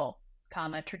two people,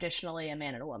 traditionally a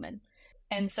man and a woman.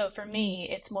 And so for me,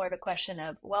 it's more of a question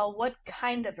of, well, what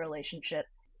kind of relationship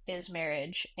is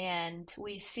marriage? And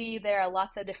we see there are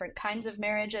lots of different kinds of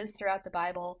marriages throughout the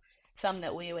Bible, some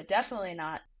that we would definitely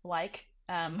not like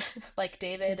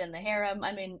David and the harem.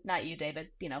 I mean, not you,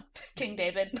 David, King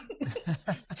David.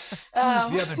 The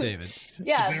other David.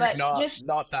 Yeah, but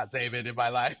not that David in my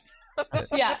life.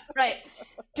 Yeah, right.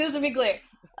 Just to be clear.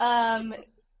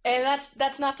 And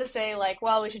that's not to say, like,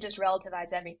 well, we should just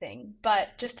relativize everything, but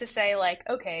just to say, like,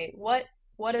 okay, what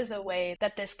is a way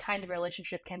that this kind of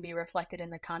relationship can be reflected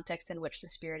in the context in which the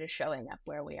Spirit is showing up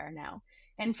where we are now?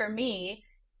 And for me,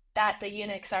 that the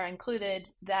eunuchs are included,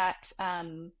 that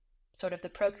sort of the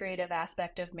procreative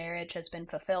aspect of marriage has been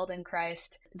fulfilled in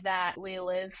Christ, that we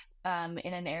live in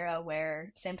an era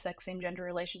where same-sex, same-gender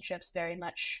relationships very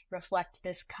much reflect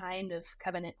this kind of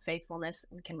covenant faithfulness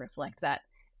and can reflect that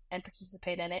and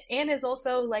participate in it, and is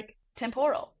also like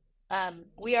temporal.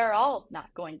 We are all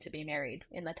not going to be married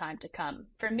in the time to come.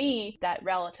 For me, that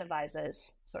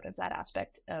relativizes sort of that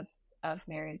aspect of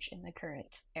marriage in the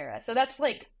current era. So that's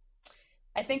like,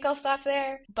 I think I'll stop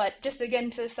there. But just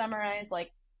again to summarize,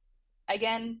 like,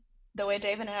 again, the way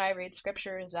David and I read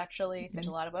scripture is actually, there's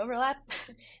a lot of overlap.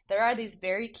 There are these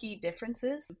very key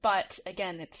differences, but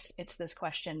again, it's this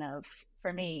question of,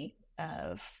 for me,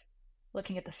 of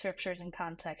looking at the scriptures in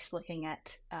context, looking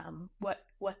at what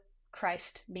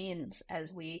Christ means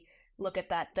as we look at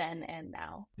that then and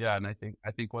now. Yeah, and I think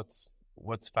what's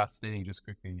fascinating, just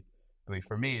quickly,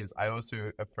 for me, is I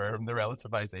also affirm the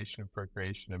relativization of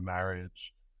procreation and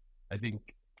marriage. I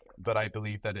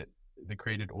believe that the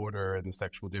created order and the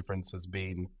sexual difference has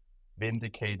been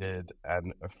vindicated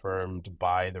and affirmed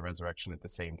by the resurrection at the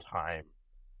same time.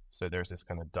 So there's this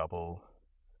kind of double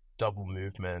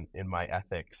movement in my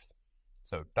ethics.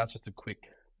 So that's just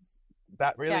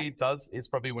that really is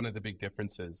probably one of the big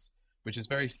differences, which is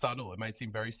very subtle. It might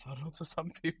seem very subtle to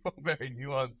some people, very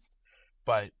nuanced,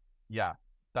 but yeah,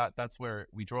 that's where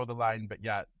we draw the line, but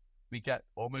yeah, we get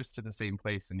almost to the same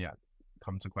place and yet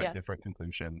come to quite different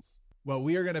conclusions. Well,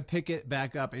 we are going to pick it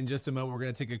back up in just a moment. We're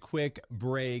going to take a quick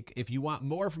break. If you want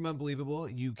more from Unbelievable,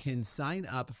 you can sign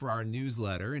up for our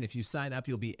newsletter. And if you sign up,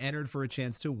 you'll be entered for a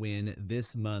chance to win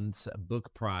this month's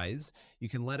book prize. You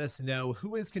can let us know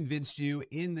who has convinced you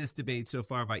in this debate so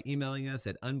far by emailing us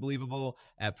at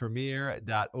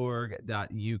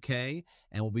unbelievable@premier.org.uk.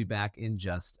 And we'll be back in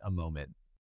just a moment.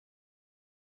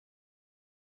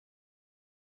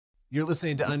 You're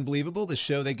listening to Unbelievable, the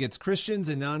show that gets Christians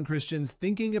and non-Christians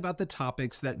thinking about the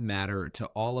topics that matter to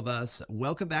all of us.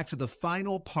 Welcome back to the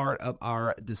final part of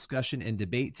our discussion and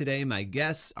debate today. My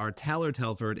guests are Tyler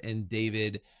Telford and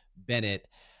David Bennett.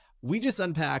 We just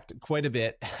unpacked quite a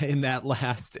bit in that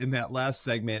last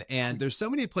segment, and there's so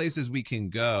many places we can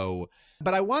go.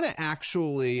 But I want to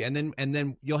actually, and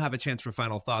then you'll have a chance for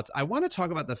final thoughts. I want to talk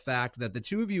about the fact that the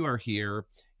two of you are here.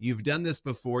 You've done this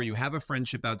before. You have a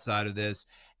friendship outside of this,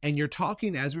 and you're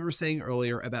talking, as we were saying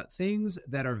earlier, about things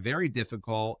that are very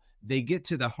difficult. They get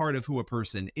to the heart of who a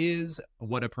person is,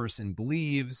 what a person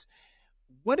believes.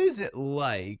 What is it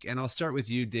like? And I'll start with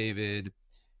you, David,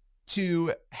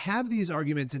 to have these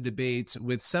arguments and debates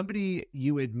with somebody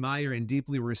you admire and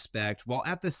deeply respect, while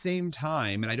at the same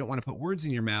time, and I don't want to put words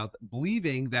in your mouth,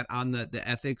 believing that on the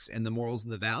ethics and the morals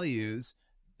and the values,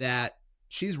 that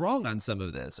she's wrong on some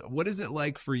of this. What is it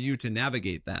like for you to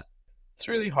navigate that? It's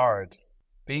really hard.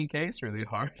 Being gay is really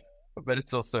hard, but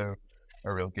it's also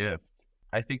a real gift.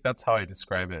 I think that's how I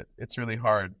describe it. It's really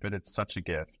hard, but it's such a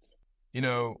gift. You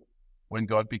know, when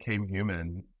God became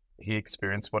human, he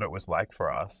experienced what it was like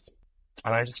for us.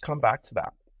 And I just come back to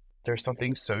that. There's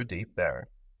something so deep there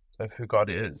of who God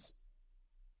is,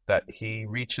 that he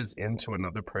reaches into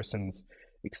another person's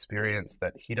experience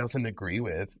that he doesn't agree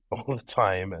with all the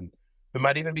time, and who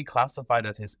might even be classified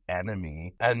as his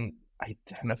enemy, and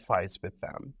identifies with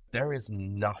them. There is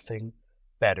nothing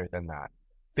better than that.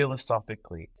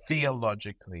 Philosophically,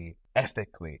 theologically,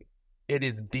 ethically. It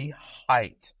is the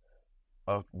height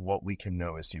of what we can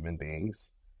know as human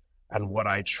beings. And what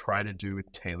I try to do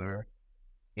with Taylor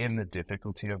in the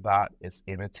difficulty of that is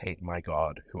imitate my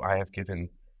God, who I have given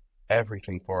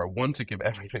everything for, want to give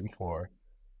everything for.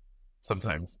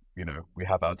 Sometimes, you know, we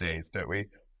have our days, don't we?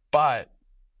 But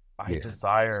I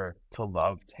desire to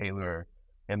love Taylor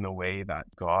in the way that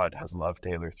God has loved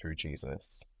Taylor through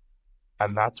Jesus.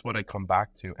 And that's what I come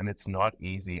back to. And it's not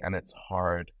easy, and it's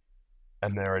hard.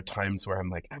 And there are times where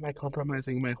I'm like, am I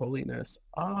compromising my holiness?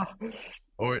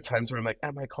 Or at times where I'm like,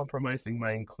 am I compromising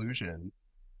my inclusion?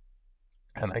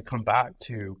 And I come back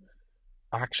to,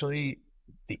 actually,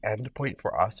 the end point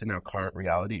for us in our current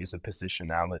reality is a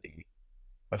positionality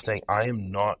of saying, I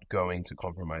am not going to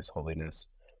compromise holiness,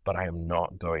 but I am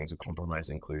not going to compromise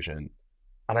inclusion.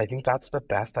 And I think that's the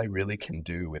best I really can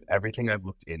do with everything I've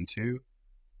looked into,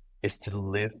 is to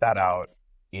live that out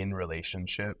in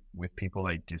relationship with people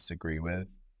I disagree with,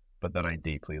 but that I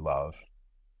deeply love.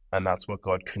 And that's what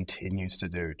God continues to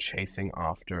do, chasing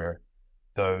after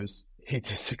those he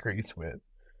disagrees with,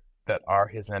 that are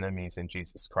his enemies in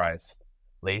Jesus Christ,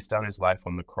 lays down his life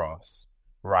on the cross,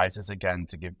 rises again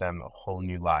to give them a whole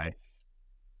new life,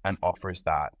 and offers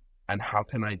that. And how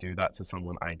can I do that to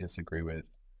someone I disagree with?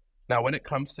 Now, when it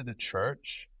comes to the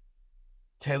church,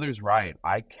 Taylor's right.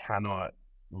 I cannot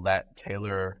let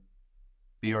Taylor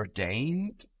be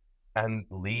ordained and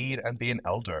lead and be an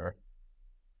elder.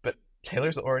 But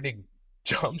Taylor's already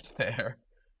jumped there.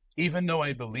 Even though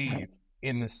I believe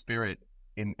in the Spirit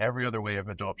in every other way of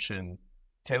adoption,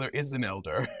 Taylor is an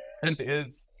elder and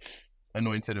is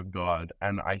anointed of God.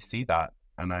 And I see that,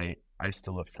 and I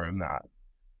still affirm that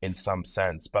in some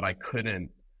sense. But I couldn't,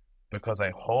 because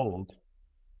I hold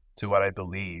to what I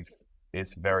believe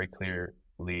is very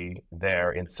clearly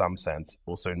there in some sense,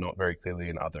 also not very clearly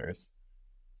in others.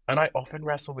 And I often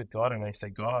wrestle with God, and I say,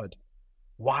 God,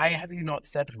 why have you not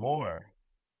said more?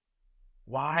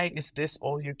 Why is this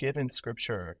all you give in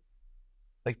Scripture?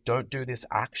 Like, don't do this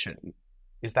action.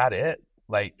 Is that it?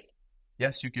 Like,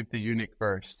 yes, you give the eunuch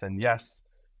verse, and yes,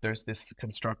 there's this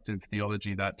constructive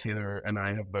theology that Taylor and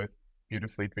I have both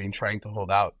beautifully been trying to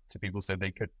hold out to people so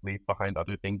they could leave behind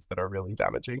other things that are really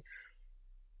damaging.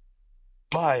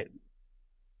 But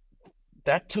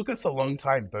that took us a long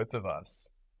time, both of us.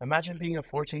 Imagine being a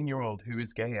 14-year-old who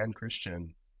is gay and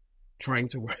Christian, trying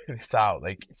to work this out.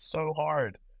 Like, it's so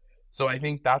hard. So I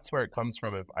think that's where it comes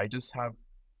from. If I just have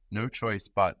no choice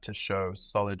but to show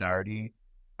solidarity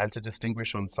and to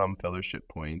distinguish on some fellowship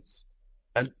points.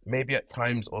 And maybe at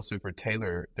times also for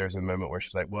Taylor, there's a moment where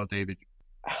she's like, well, David,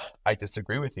 I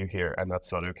disagree with you here, and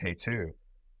that's not okay too,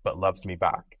 but loves me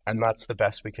back. And that's the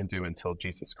best we can do until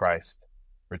Jesus Christ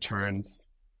returns.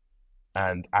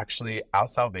 And actually, our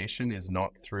salvation is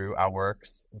not through our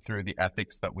works, through the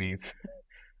ethics that we've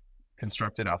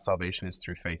constructed. Our salvation is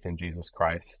through faith in Jesus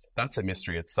Christ. That's a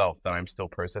mystery itself that I'm still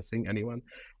processing, anyone.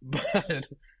 But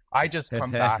I just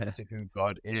come back to who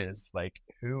God is. Like,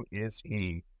 who is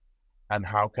he? And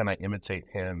how can I imitate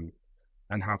him?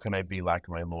 And how can I be like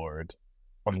my Lord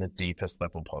on the deepest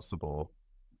level possible,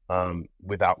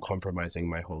 without compromising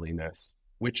my holiness?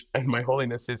 And my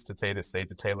holiness is to say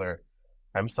to Taylor,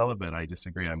 I'm celibate, I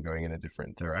disagree, I'm going in a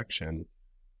different direction,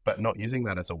 but not using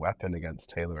that as a weapon against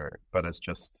Taylor, but as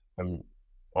just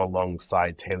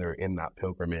alongside Taylor in that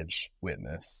pilgrimage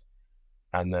witness,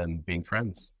 and then being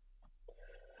friends.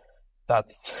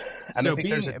 that's, and I So think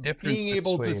there's a difference being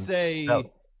able to between, say no,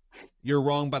 you're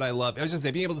wrong, but I love. I was just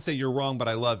say being able to say you're wrong, but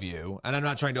I love you, and I'm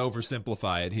not trying to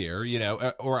oversimplify it here,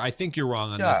 or I think you're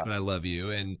wrong on this, yeah, but I love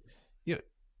you, and you know,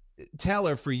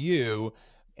 Taylor, for you,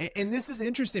 and this is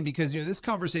interesting because this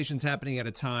conversation's happening at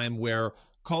a time where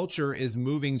culture is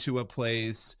moving to a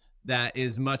place that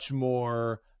is much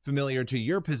more familiar to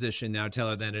your position now,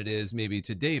 Taylor, than it is maybe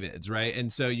to David's, right?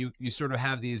 And so you sort of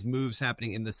have these moves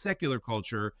happening in the secular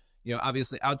culture,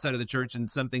 obviously outside of the church, and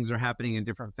some things are happening in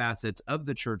different facets of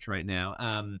the church right now.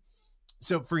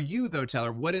 So for you though,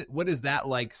 Taylor, what is that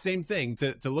like? Same thing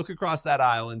to look across that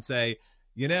aisle and say,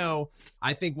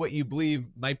 I think what you believe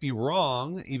might be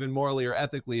wrong, even morally or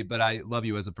ethically, but I love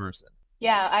you as a person.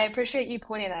 Yeah, I appreciate you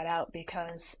pointing that out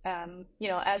because,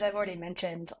 as I've already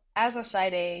mentioned, as a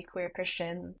side A queer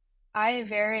Christian, I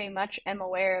very much am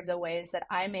aware of the ways that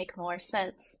I make more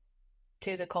sense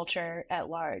to the culture at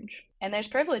large. And there's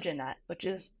privilege in that, which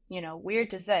is,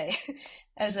 weird to say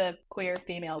as a queer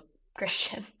female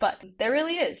Christian, but there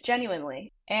really is,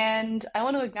 genuinely. And I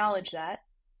want to acknowledge that.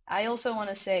 I also want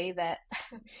to say that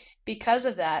because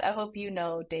of that, I hope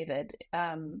David,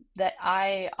 that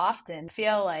I often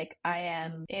feel like I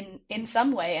am in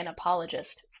some way an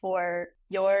apologist for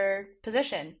your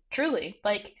position. Truly.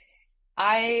 Like,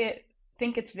 I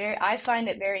find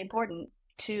it very important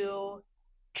to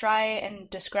try and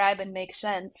describe and make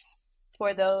sense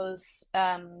for those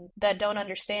that don't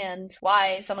understand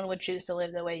why someone would choose to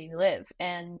live the way you live.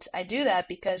 And I do that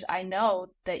because I know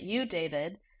that you,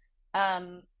 David,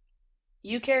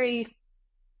 you carry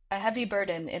a heavy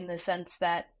burden in the sense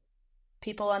that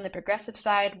people on the progressive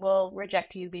side will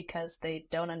reject you because they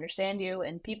don't understand you,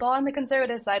 and people on the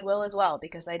conservative side will as well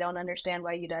because they don't understand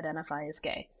why you'd identify as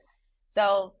gay.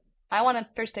 So I want to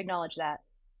first acknowledge that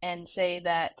and say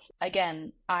that,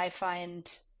 again, I find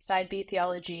side B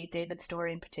theology, David's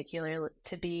story in particular,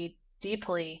 to be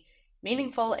deeply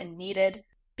meaningful and needed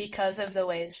because of the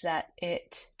ways that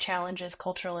it challenges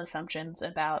cultural assumptions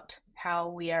about how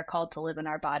we are called to live in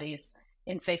our bodies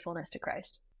in faithfulness to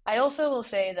Christ. I also will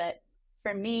say that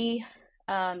for me,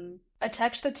 a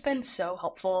text that's been so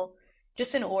helpful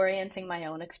just in orienting my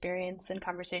own experience and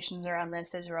conversations around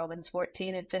this is Romans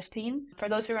 14 and 15. For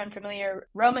those who are unfamiliar,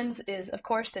 Romans is, of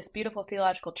course, this beautiful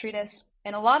theological treatise.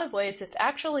 In a lot of ways, it's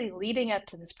actually leading up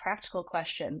to this practical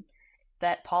question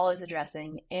that Paul is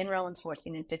addressing in Romans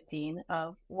 14 and 15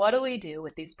 of what do we do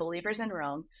with these believers in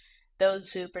Rome,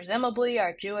 those who presumably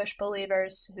are Jewish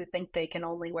believers who think they can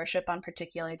only worship on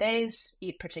particular days,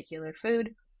 eat particular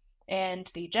food,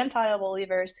 and the Gentile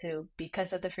believers who,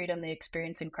 because of the freedom they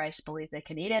experience in Christ, believe they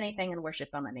can eat anything and worship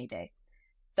on any day.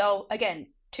 So again,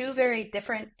 two very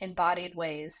different embodied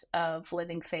ways of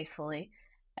living faithfully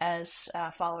as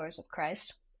followers of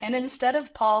Christ. And instead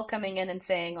of Paul coming in and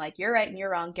saying, like, you're right and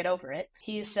you're wrong, get over it,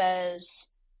 he says,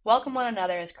 welcome one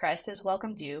another as Christ has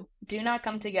welcomed you. Do not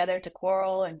come together to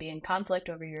quarrel and be in conflict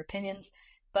over your opinions,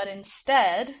 but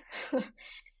instead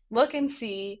look and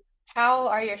see, how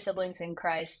are your siblings in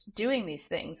Christ doing these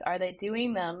things? Are they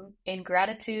doing them in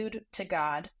gratitude to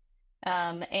God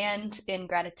and in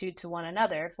gratitude to one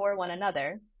another, for one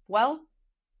another? Well,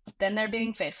 then they're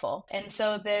being faithful. And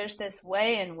so there's this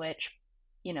way in which,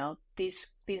 these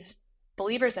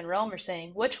believers in Rome are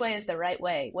saying, which way is the right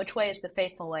way? Which way is the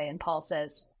faithful way? And Paul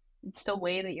says, it's the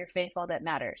way that you're faithful that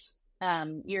matters.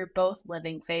 You're both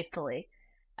living faithfully.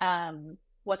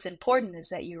 What's important is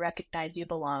that you recognize you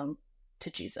belong to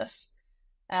Jesus.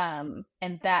 And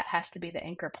that has to be the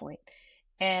anchor point.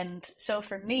 And so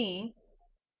for me,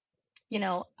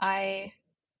 I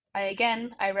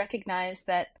recognize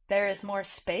that there is more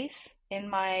space in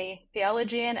my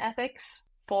theology and ethics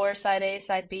for side A,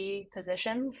 side B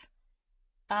positions.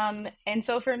 And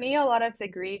so for me, a lot of the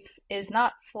grief is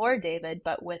not for David,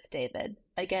 but with David.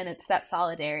 Again, it's that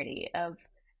solidarity of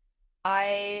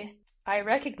I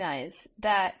recognize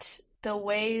that the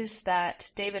ways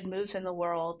that David moves in the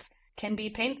world can be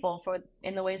painful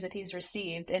in the ways that he's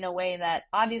received, in a way that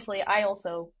obviously I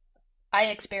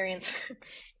experience,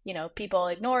 people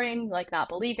ignoring, like not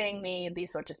believing me,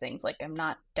 these sorts of things. Like, I'm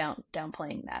not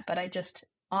downplaying that, but I just,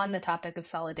 on the topic of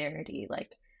solidarity,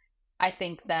 like, I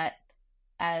think that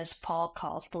as Paul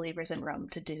calls believers in Rome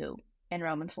to do in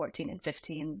Romans 14 and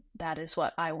 15, that is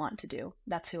what I want to do.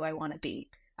 That's who I want to be.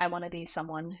 I want to be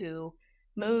someone who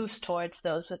moves towards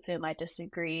those with whom I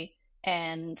disagree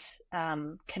and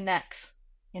connects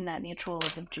in that mutual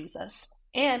love of Jesus.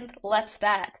 And lets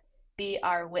that be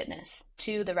our witness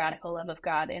to the radical love of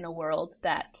God in a world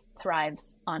that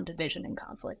thrives on division and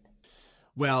conflict.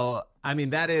 Well, I mean,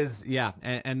 that is, yeah.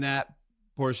 And that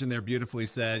portion there beautifully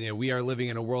said. We are living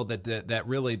in a world that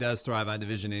really does thrive on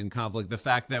division and conflict. The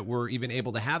fact that we're even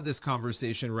able to have this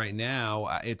conversation right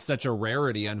now, it's such a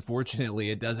rarity.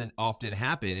 Unfortunately, it doesn't often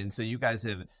happen. And so you guys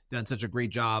have done such a great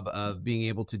job of being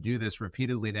able to do this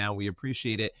repeatedly now. We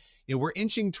appreciate it. We're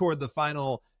inching toward the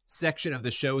final section of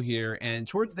the show here. And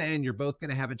towards the end, you're both going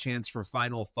to have a chance for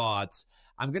final thoughts.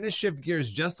 I'm going to shift gears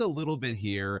just a little bit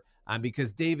here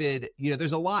because, David,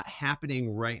 there's a lot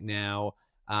happening right now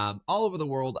all over the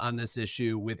world on this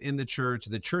issue within the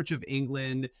Church of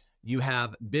England. You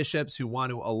have bishops who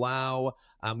want to allow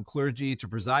clergy to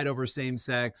preside over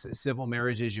same-sex civil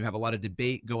marriages. You have a lot of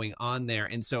debate going on there.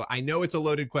 And so I know it's a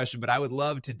loaded question, but I would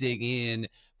love to dig in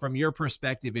from your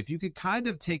perspective. If you could kind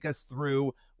of take us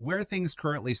through where things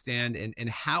currently stand and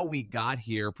how we got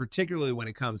here, particularly when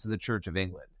it comes to the Church of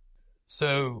England.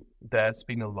 So that's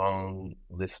been a long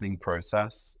listening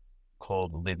process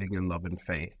called Living in Love and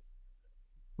Faith,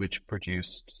 which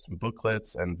produced some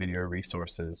booklets and video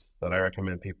resources that I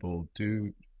recommend people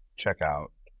do check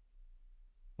out.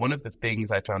 One of the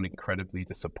things I found incredibly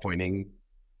disappointing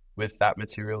with that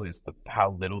material is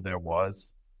how little there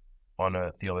was on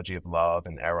a theology of love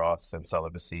and eros and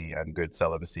celibacy and good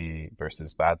celibacy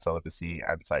versus bad celibacy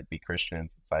and side B Christians,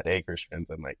 side A Christians,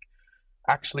 and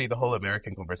actually the whole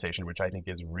American conversation, which I think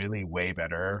is really way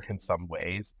better in some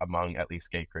ways among at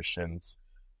least gay Christians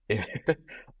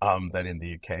than in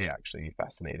the UK, actually,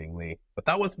 fascinatingly. But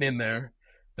that wasn't in there.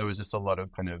 There was just a lot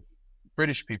of kind of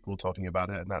British people talking about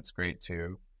it, and that's great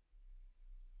too.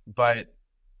 But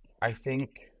I think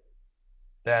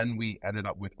then we ended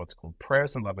up with what's called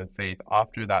Prayers in Love and Faith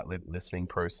after that listening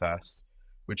process,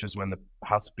 which is when the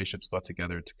House of Bishops got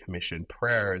together to commission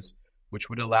prayers, which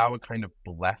would allow a kind of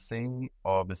blessing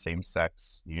of a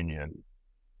same-sex union.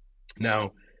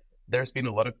 Now, there's been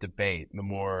a lot of debate. The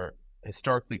more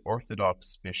historically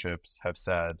orthodox bishops have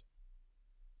said,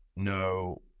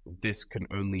 no, this can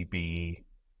only be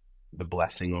the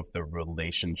blessing of the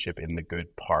relationship in the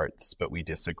good parts, but we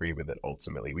disagree with it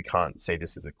ultimately. We can't say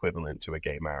this is equivalent to a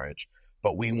gay marriage,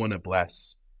 but we want to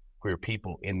bless queer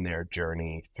people in their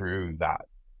journey through that.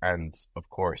 And of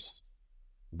course,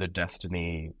 the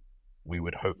destiny we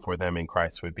would hope for them in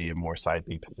Christ would be a more side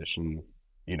B position,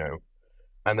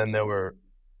 And then there were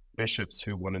bishops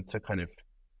who wanted to kind of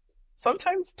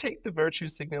sometimes take the virtue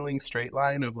signaling straight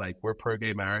line of we're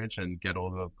pro-gay marriage and get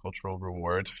all the cultural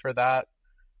reward for that,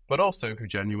 but also who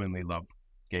genuinely love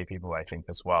gay people, I think,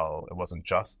 as well. It wasn't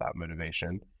just that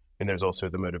motivation. And there's also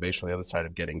the motivation on the other side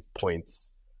of getting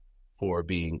points for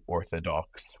being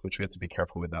orthodox, which we have to be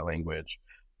careful with that language.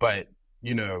 But,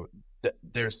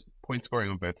 there's point scoring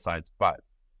on both sides, but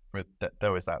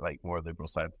there was that more liberal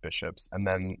side of the bishops. And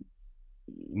then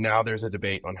now there's a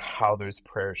debate on how those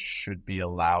prayers should be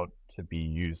allowed to be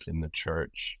used in the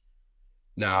church.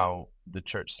 Now, the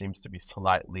church seems to be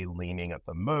slightly leaning at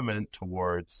the moment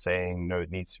towards saying, no, it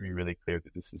needs to be really clear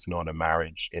that this is not a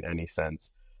marriage in any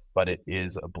sense, but it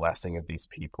is a blessing of these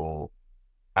people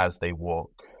as they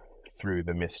walk through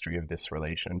the mystery of this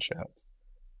relationship.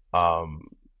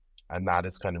 And that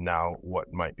is kind of now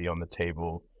what might be on the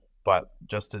table. But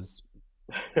just as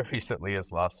recently as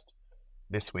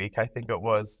this week, I think it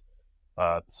was,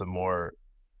 some more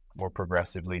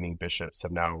progressive leaning bishops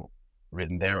have now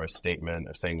written their statement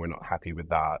of saying we're not happy with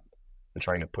that and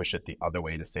trying to push it the other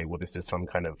way to say, well, this is some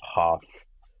kind of half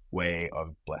way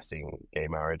of blessing gay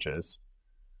marriages.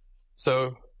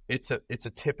 So it's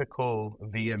a typical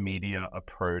via media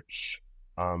approach,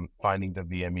 finding the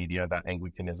via media that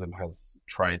Anglicanism has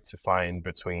tried to find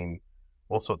between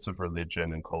all sorts of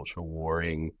religion and cultural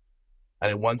warring.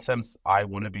 And in one sense, I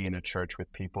want to be in a church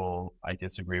with people I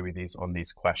disagree with on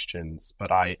these questions,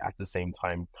 but I, at the same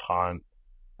time, can't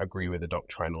agree with a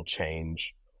doctrinal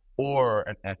change or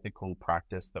an ethical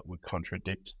practice that would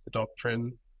contradict the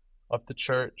doctrine of the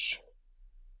church.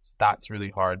 So that's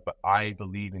really hard, but I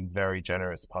believe in very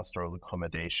generous pastoral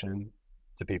accommodation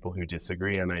to people who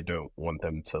disagree, and I don't want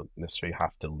them to necessarily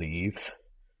have to leave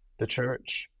the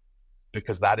church,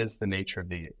 because that is the nature of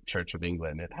the Church of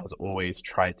England. It has always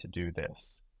tried to do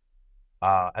this.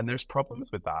 And there's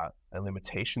problems with that and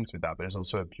limitations with that, but there's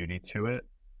also a beauty to it.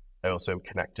 I also am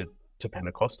connected to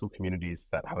Pentecostal communities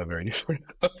that have a very different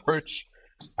approach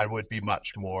and would be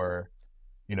much more,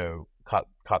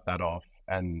 cut that off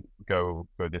and go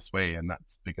this way. And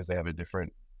that's because they have a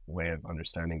different way of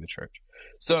understanding the church.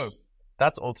 So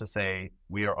that's all to say,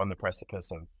 we are on the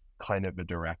precipice of kind of a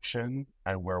direction,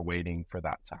 and we're waiting for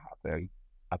that to happen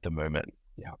at the moment.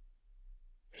 Yeah.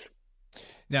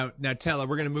 Now, Taylor,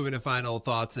 we're going to move into final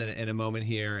thoughts in a moment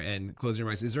here and closing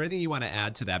remarks. Is there anything you want to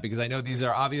add to that? Because I know these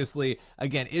are obviously,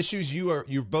 again, issues you're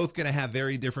both going to have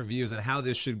very different views on how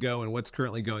this should go and what's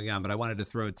currently going on. But I wanted to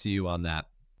throw it to you on that.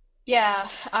 Yeah,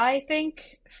 I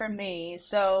think for me,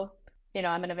 so,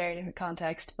 I'm in a very different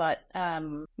context, but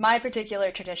my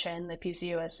particular tradition, the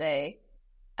PCUSA,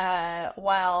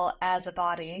 while as a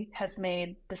body has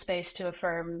made the space to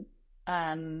affirm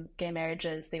gay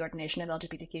marriages, the ordination of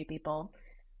LGBTQ people,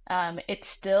 it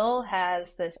still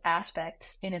has this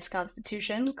aspect in its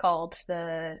constitution called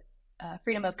the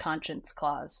Freedom of Conscience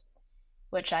Clause,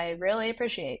 which I really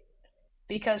appreciate,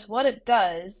 because what it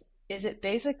does is it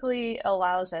basically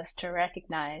allows us to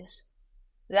recognize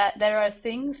that there are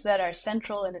things that are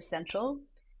central and essential,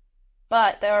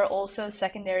 but there are also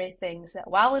secondary things that,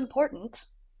 while important,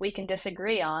 we can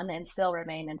disagree on and still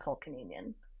remain in full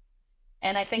communion.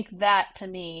 And I think that, to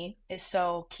me, is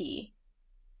so key.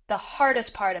 The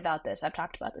hardest part about this, I've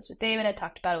talked about this with David, I've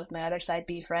talked about it with my other side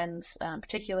B friends,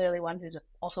 particularly one who's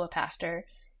also a pastor,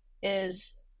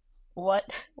 is what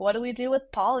do we do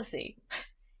with policy?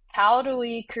 How do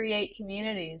we create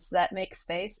communities that make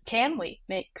space? Can we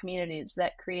make communities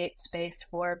that create space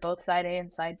for both side A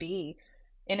and side B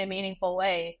in a meaningful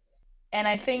way? And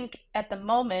I think at the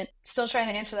moment, still trying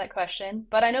to answer that question,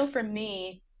 but I know for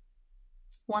me,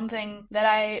 one thing that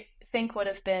I think would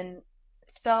have been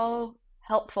so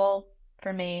helpful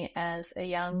for me as a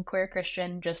young queer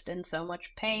Christian just in so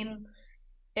much pain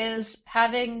is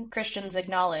having Christians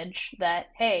acknowledge that,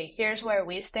 hey, here's where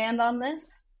we stand on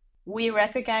this. We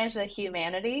recognize the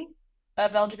humanity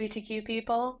of LGBTQ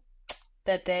people,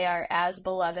 that they are as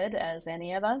beloved as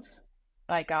any of us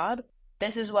by God.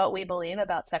 This is what we believe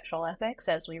about sexual ethics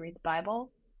as we read the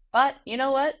Bible. But you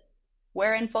know what?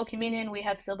 We're in full communion. We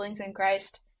have siblings in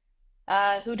Christ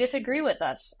who disagree with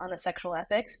us on the sexual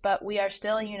ethics, but we are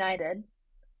still united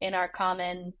in our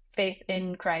common faith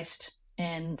in Christ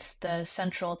and the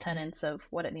central tenets of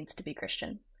what it means to be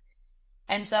Christian.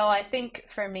 And so I think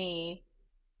for me,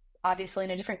 obviously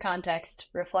in a different context,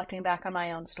 reflecting back on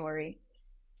my own story,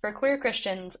 for queer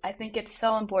Christians, I think it's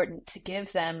so important to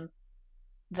give them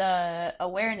the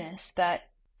awareness that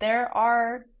there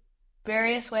are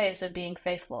various ways of being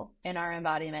faithful in our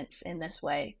embodiments in this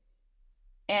way,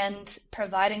 and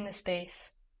providing the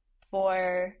space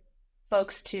for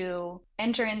folks to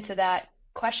enter into that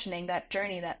questioning, that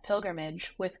journey, that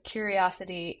pilgrimage with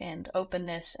curiosity and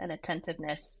openness and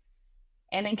attentiveness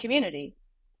and in community,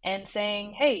 and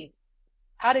saying, hey,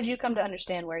 how did you come to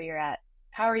understand where you're at?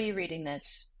 How are you reading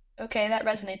this? Okay, that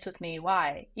resonates with me.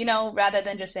 Why? Rather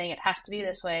than just saying it has to be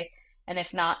this way, and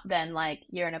if not, then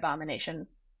you're an abomination.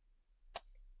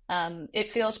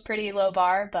 It feels pretty low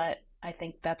bar, but I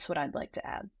think that's what I'd like to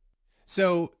add.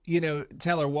 So,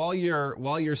 Taylor, while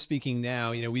you're speaking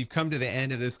now, we've come to the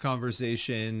end of this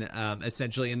conversation,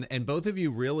 essentially, and both of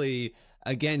you really,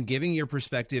 again, giving your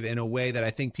perspective in a way that I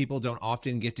think people don't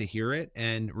often get to hear it,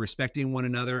 and respecting one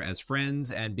another as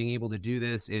friends and being able to do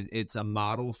this. It's a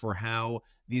model for how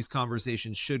these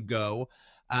conversations should go.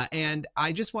 And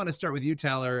I just want to start with you,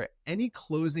 Taylor. Any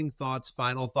closing thoughts,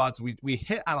 final thoughts? We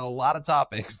hit on a lot of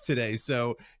topics today.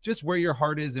 So just where your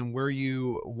heart is and where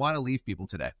you want to leave people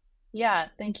today. Yeah,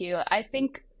 thank you. I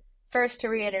think first to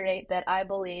reiterate that I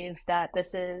believe that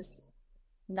this is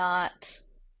not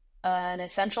an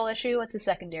essential issue, it's a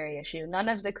secondary issue. None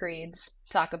of the creeds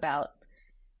talk about,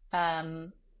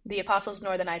 the Apostles'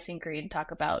 nor the Nicene Creed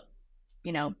talk about,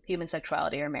 human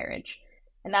sexuality or marriage.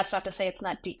 And that's not to say it's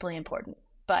not deeply important,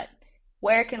 but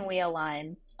where can we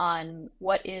align on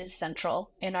what is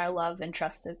central in our love and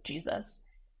trust of Jesus?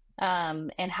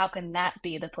 And how can that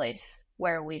be the place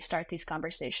where we start these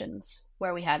conversations,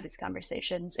 where we have these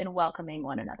conversations in welcoming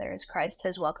one another as Christ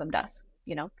has welcomed us,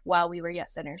 while we were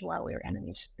yet sinners, while we were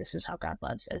enemies. This is how God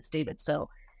loves, as David so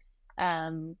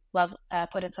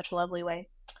put in such a lovely way.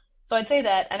 So I'd say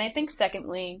that. And I think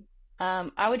secondly,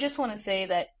 I would just want to say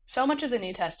that so much of the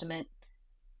New Testament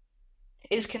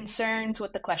is concerned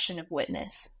with the question of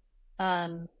witness.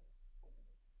 Paul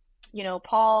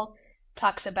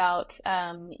talks about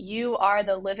you are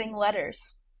the living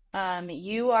letters.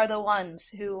 You are the ones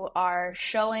who are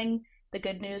showing the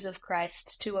good news of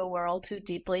Christ to a world who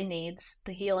deeply needs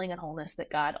the healing and wholeness that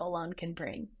God alone can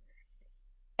bring.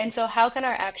 And so how can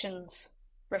our actions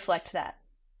reflect that?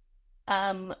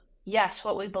 Yes,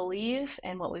 what we believe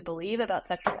and what we believe about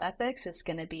sexual ethics is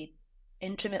going to be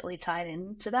intimately tied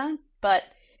into that, but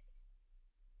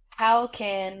how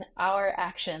can our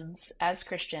actions as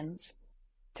Christians,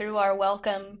 through our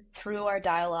welcome, through our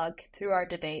dialogue, through our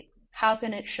debate, how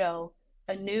can it show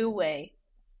a new way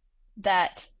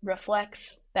that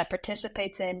reflects, that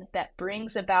participates in, that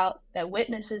brings about, that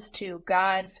witnesses to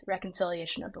God's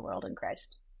reconciliation of the world in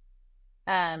Christ.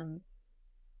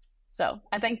 So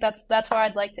I think that's where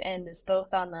I'd like to end, is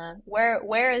both on the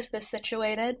where is this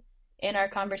situated in our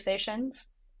conversations?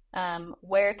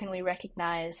 Where can we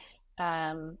recognize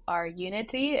our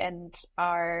unity and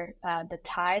our the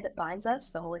tie that binds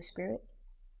us, the Holy Spirit?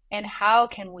 And how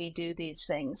can we do these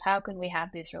things? How can we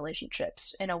have these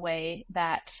relationships in a way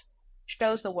that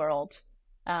shows the world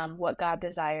what God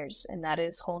desires, and that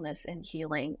is wholeness and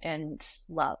healing and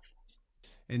love?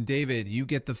 And David, you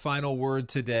get the final word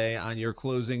today on your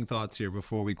closing thoughts here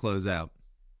before we close out.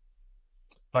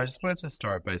 I just wanted to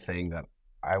start by saying that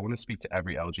I want to speak to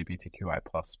every LGBTQI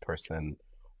plus person,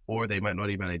 or they might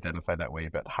not even identify that way,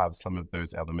 but have some of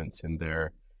those elements in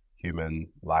their human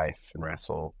life and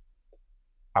wrestle.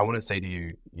 I want to say to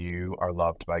you, you are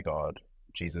loved by God.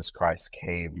 Jesus Christ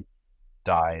came,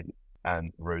 died,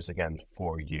 and rose again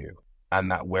for you. And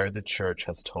that where the church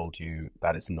has told you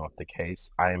that is not the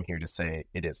case, I am here to say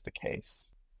it is the case.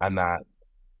 And that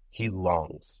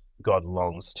God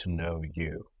longs to know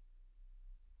you.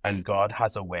 And God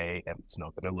has a way, and it's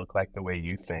not going to look like the way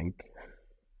you think,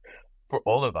 for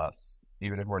all of us,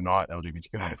 even if we're not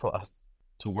LGBTQI+,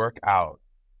 to work out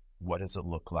what does it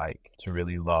look like to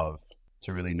really love,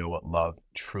 to really know what love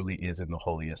truly is in the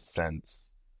holiest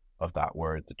sense of that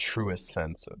word, the truest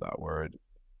sense of that word,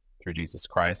 through Jesus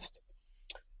Christ.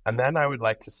 And then I would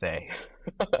like to say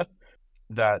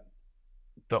that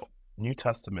the New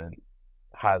Testament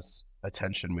has a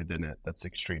tension within it that's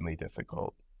extremely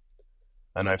difficult.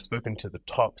 And I've spoken to the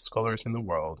top scholars in the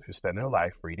world who spend their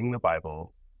life reading the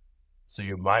Bible, so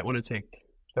you might want to take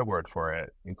their word for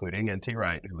it, including N.T.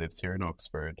 Wright, who lives here in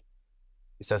Oxford.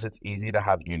 He says it's easy to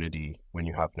have unity when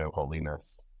you have no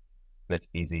holiness, and it's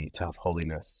easy to have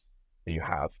holiness when you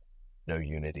have no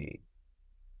unity.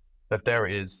 That there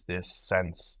is this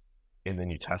sense in the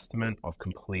New Testament of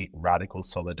complete radical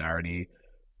solidarity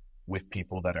with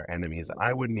people that are enemies. And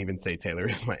I wouldn't even say Taylor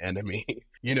is my enemy.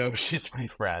 She's my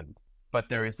friend. But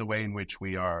there is a way in which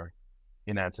we are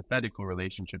in antithetical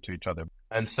relationship to each other.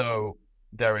 And so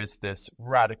there is this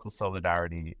radical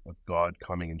solidarity of God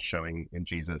coming and showing in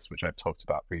Jesus, which I've talked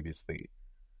about previously.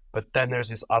 But then there's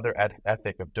this other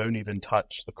ethic of don't even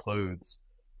touch the clothes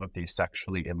of the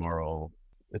sexually immoral.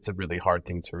 It's a really hard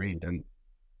thing to read, and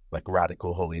like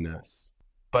radical holiness.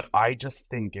 But I just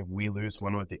think if we lose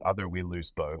one or the other, we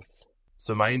lose both.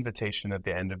 So my invitation at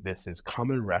the end of this is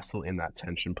come and wrestle in that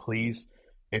tension. Please,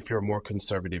 if you're more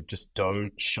conservative, just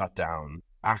don't shut down.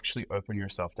 Actually open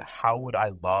yourself to how would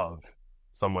I love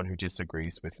someone who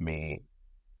disagrees with me?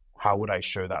 How would I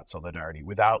show that solidarity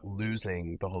without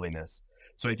losing the holiness?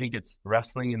 So I think it's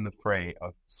wrestling in the fray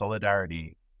of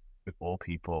solidarity with all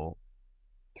people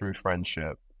through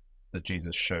friendship that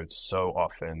Jesus showed so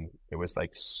often. It was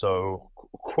like so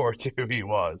core to who he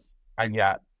was. And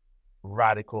yet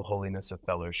radical holiness of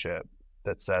fellowship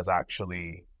that says,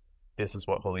 actually, this is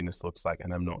what holiness looks like,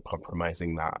 and I'm not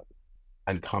compromising that.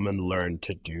 And come and learn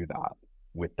to do that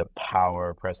with the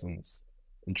power, presence,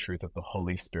 and truth of the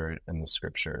Holy Spirit and the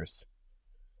scriptures.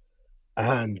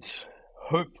 And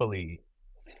hopefully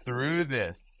through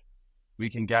this, we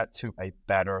can get to a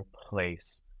better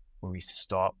place where we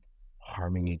stop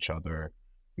harming each other.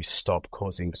 We stop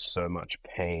causing so much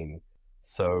pain.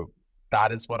 So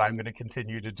that is what I'm going to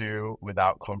continue to do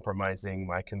without compromising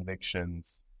my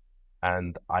convictions.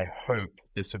 And I hope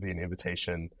this will be an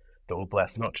invitation that will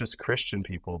bless not just Christian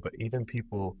people, but even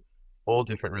people, all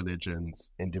different religions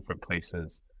in different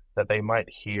places, that they might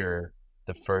hear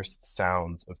the first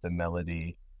sounds of the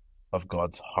melody of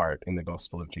God's heart in the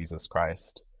gospel of Jesus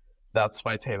Christ. That's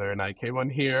why Taylor and I came on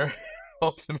here,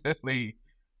 ultimately.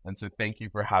 And so thank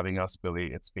you for having us, Billy.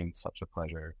 It's been such a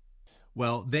pleasure.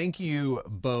 Well, thank you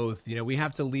both. We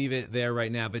have to leave it there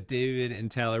right now, but David and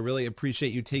Taylor, really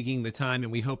appreciate you taking the time,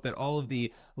 and we hope that all of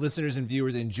the listeners and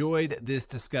viewers enjoyed this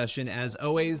discussion. As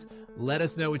always, let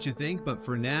us know what you think, but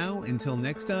for now, until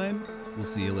next time, we'll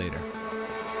see you later.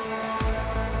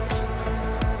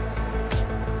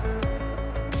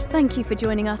 Thank you for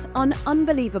joining us on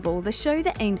Unbelievable, the show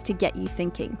that aims to get you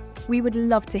thinking. We would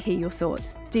love to hear your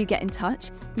thoughts. Do get in touch.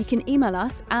 You can email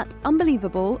us at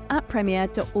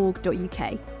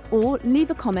unbelievable@premier.org.uk or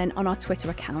leave a comment on our Twitter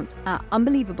account at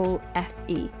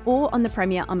UnbelievableFE or on the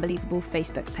Premier Unbelievable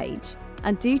Facebook page.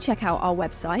 And do check out our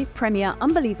website,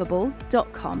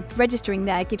 premierunbelievable.com. Registering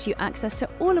there gives you access to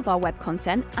all of our web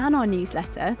content and our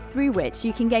newsletter, through which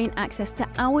you can gain access to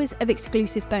hours of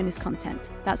exclusive bonus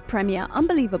content. That's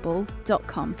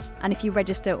premierunbelievable.com. And if you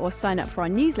register or sign up for our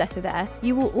newsletter there,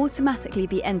 you will automatically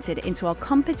be entered into our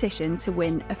competition to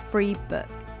win a free book.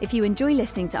 If you enjoy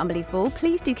listening to Unbelievable,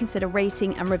 please do consider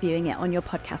rating and reviewing it on your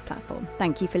podcast platform.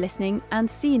 Thank you for listening, and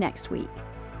see you next week.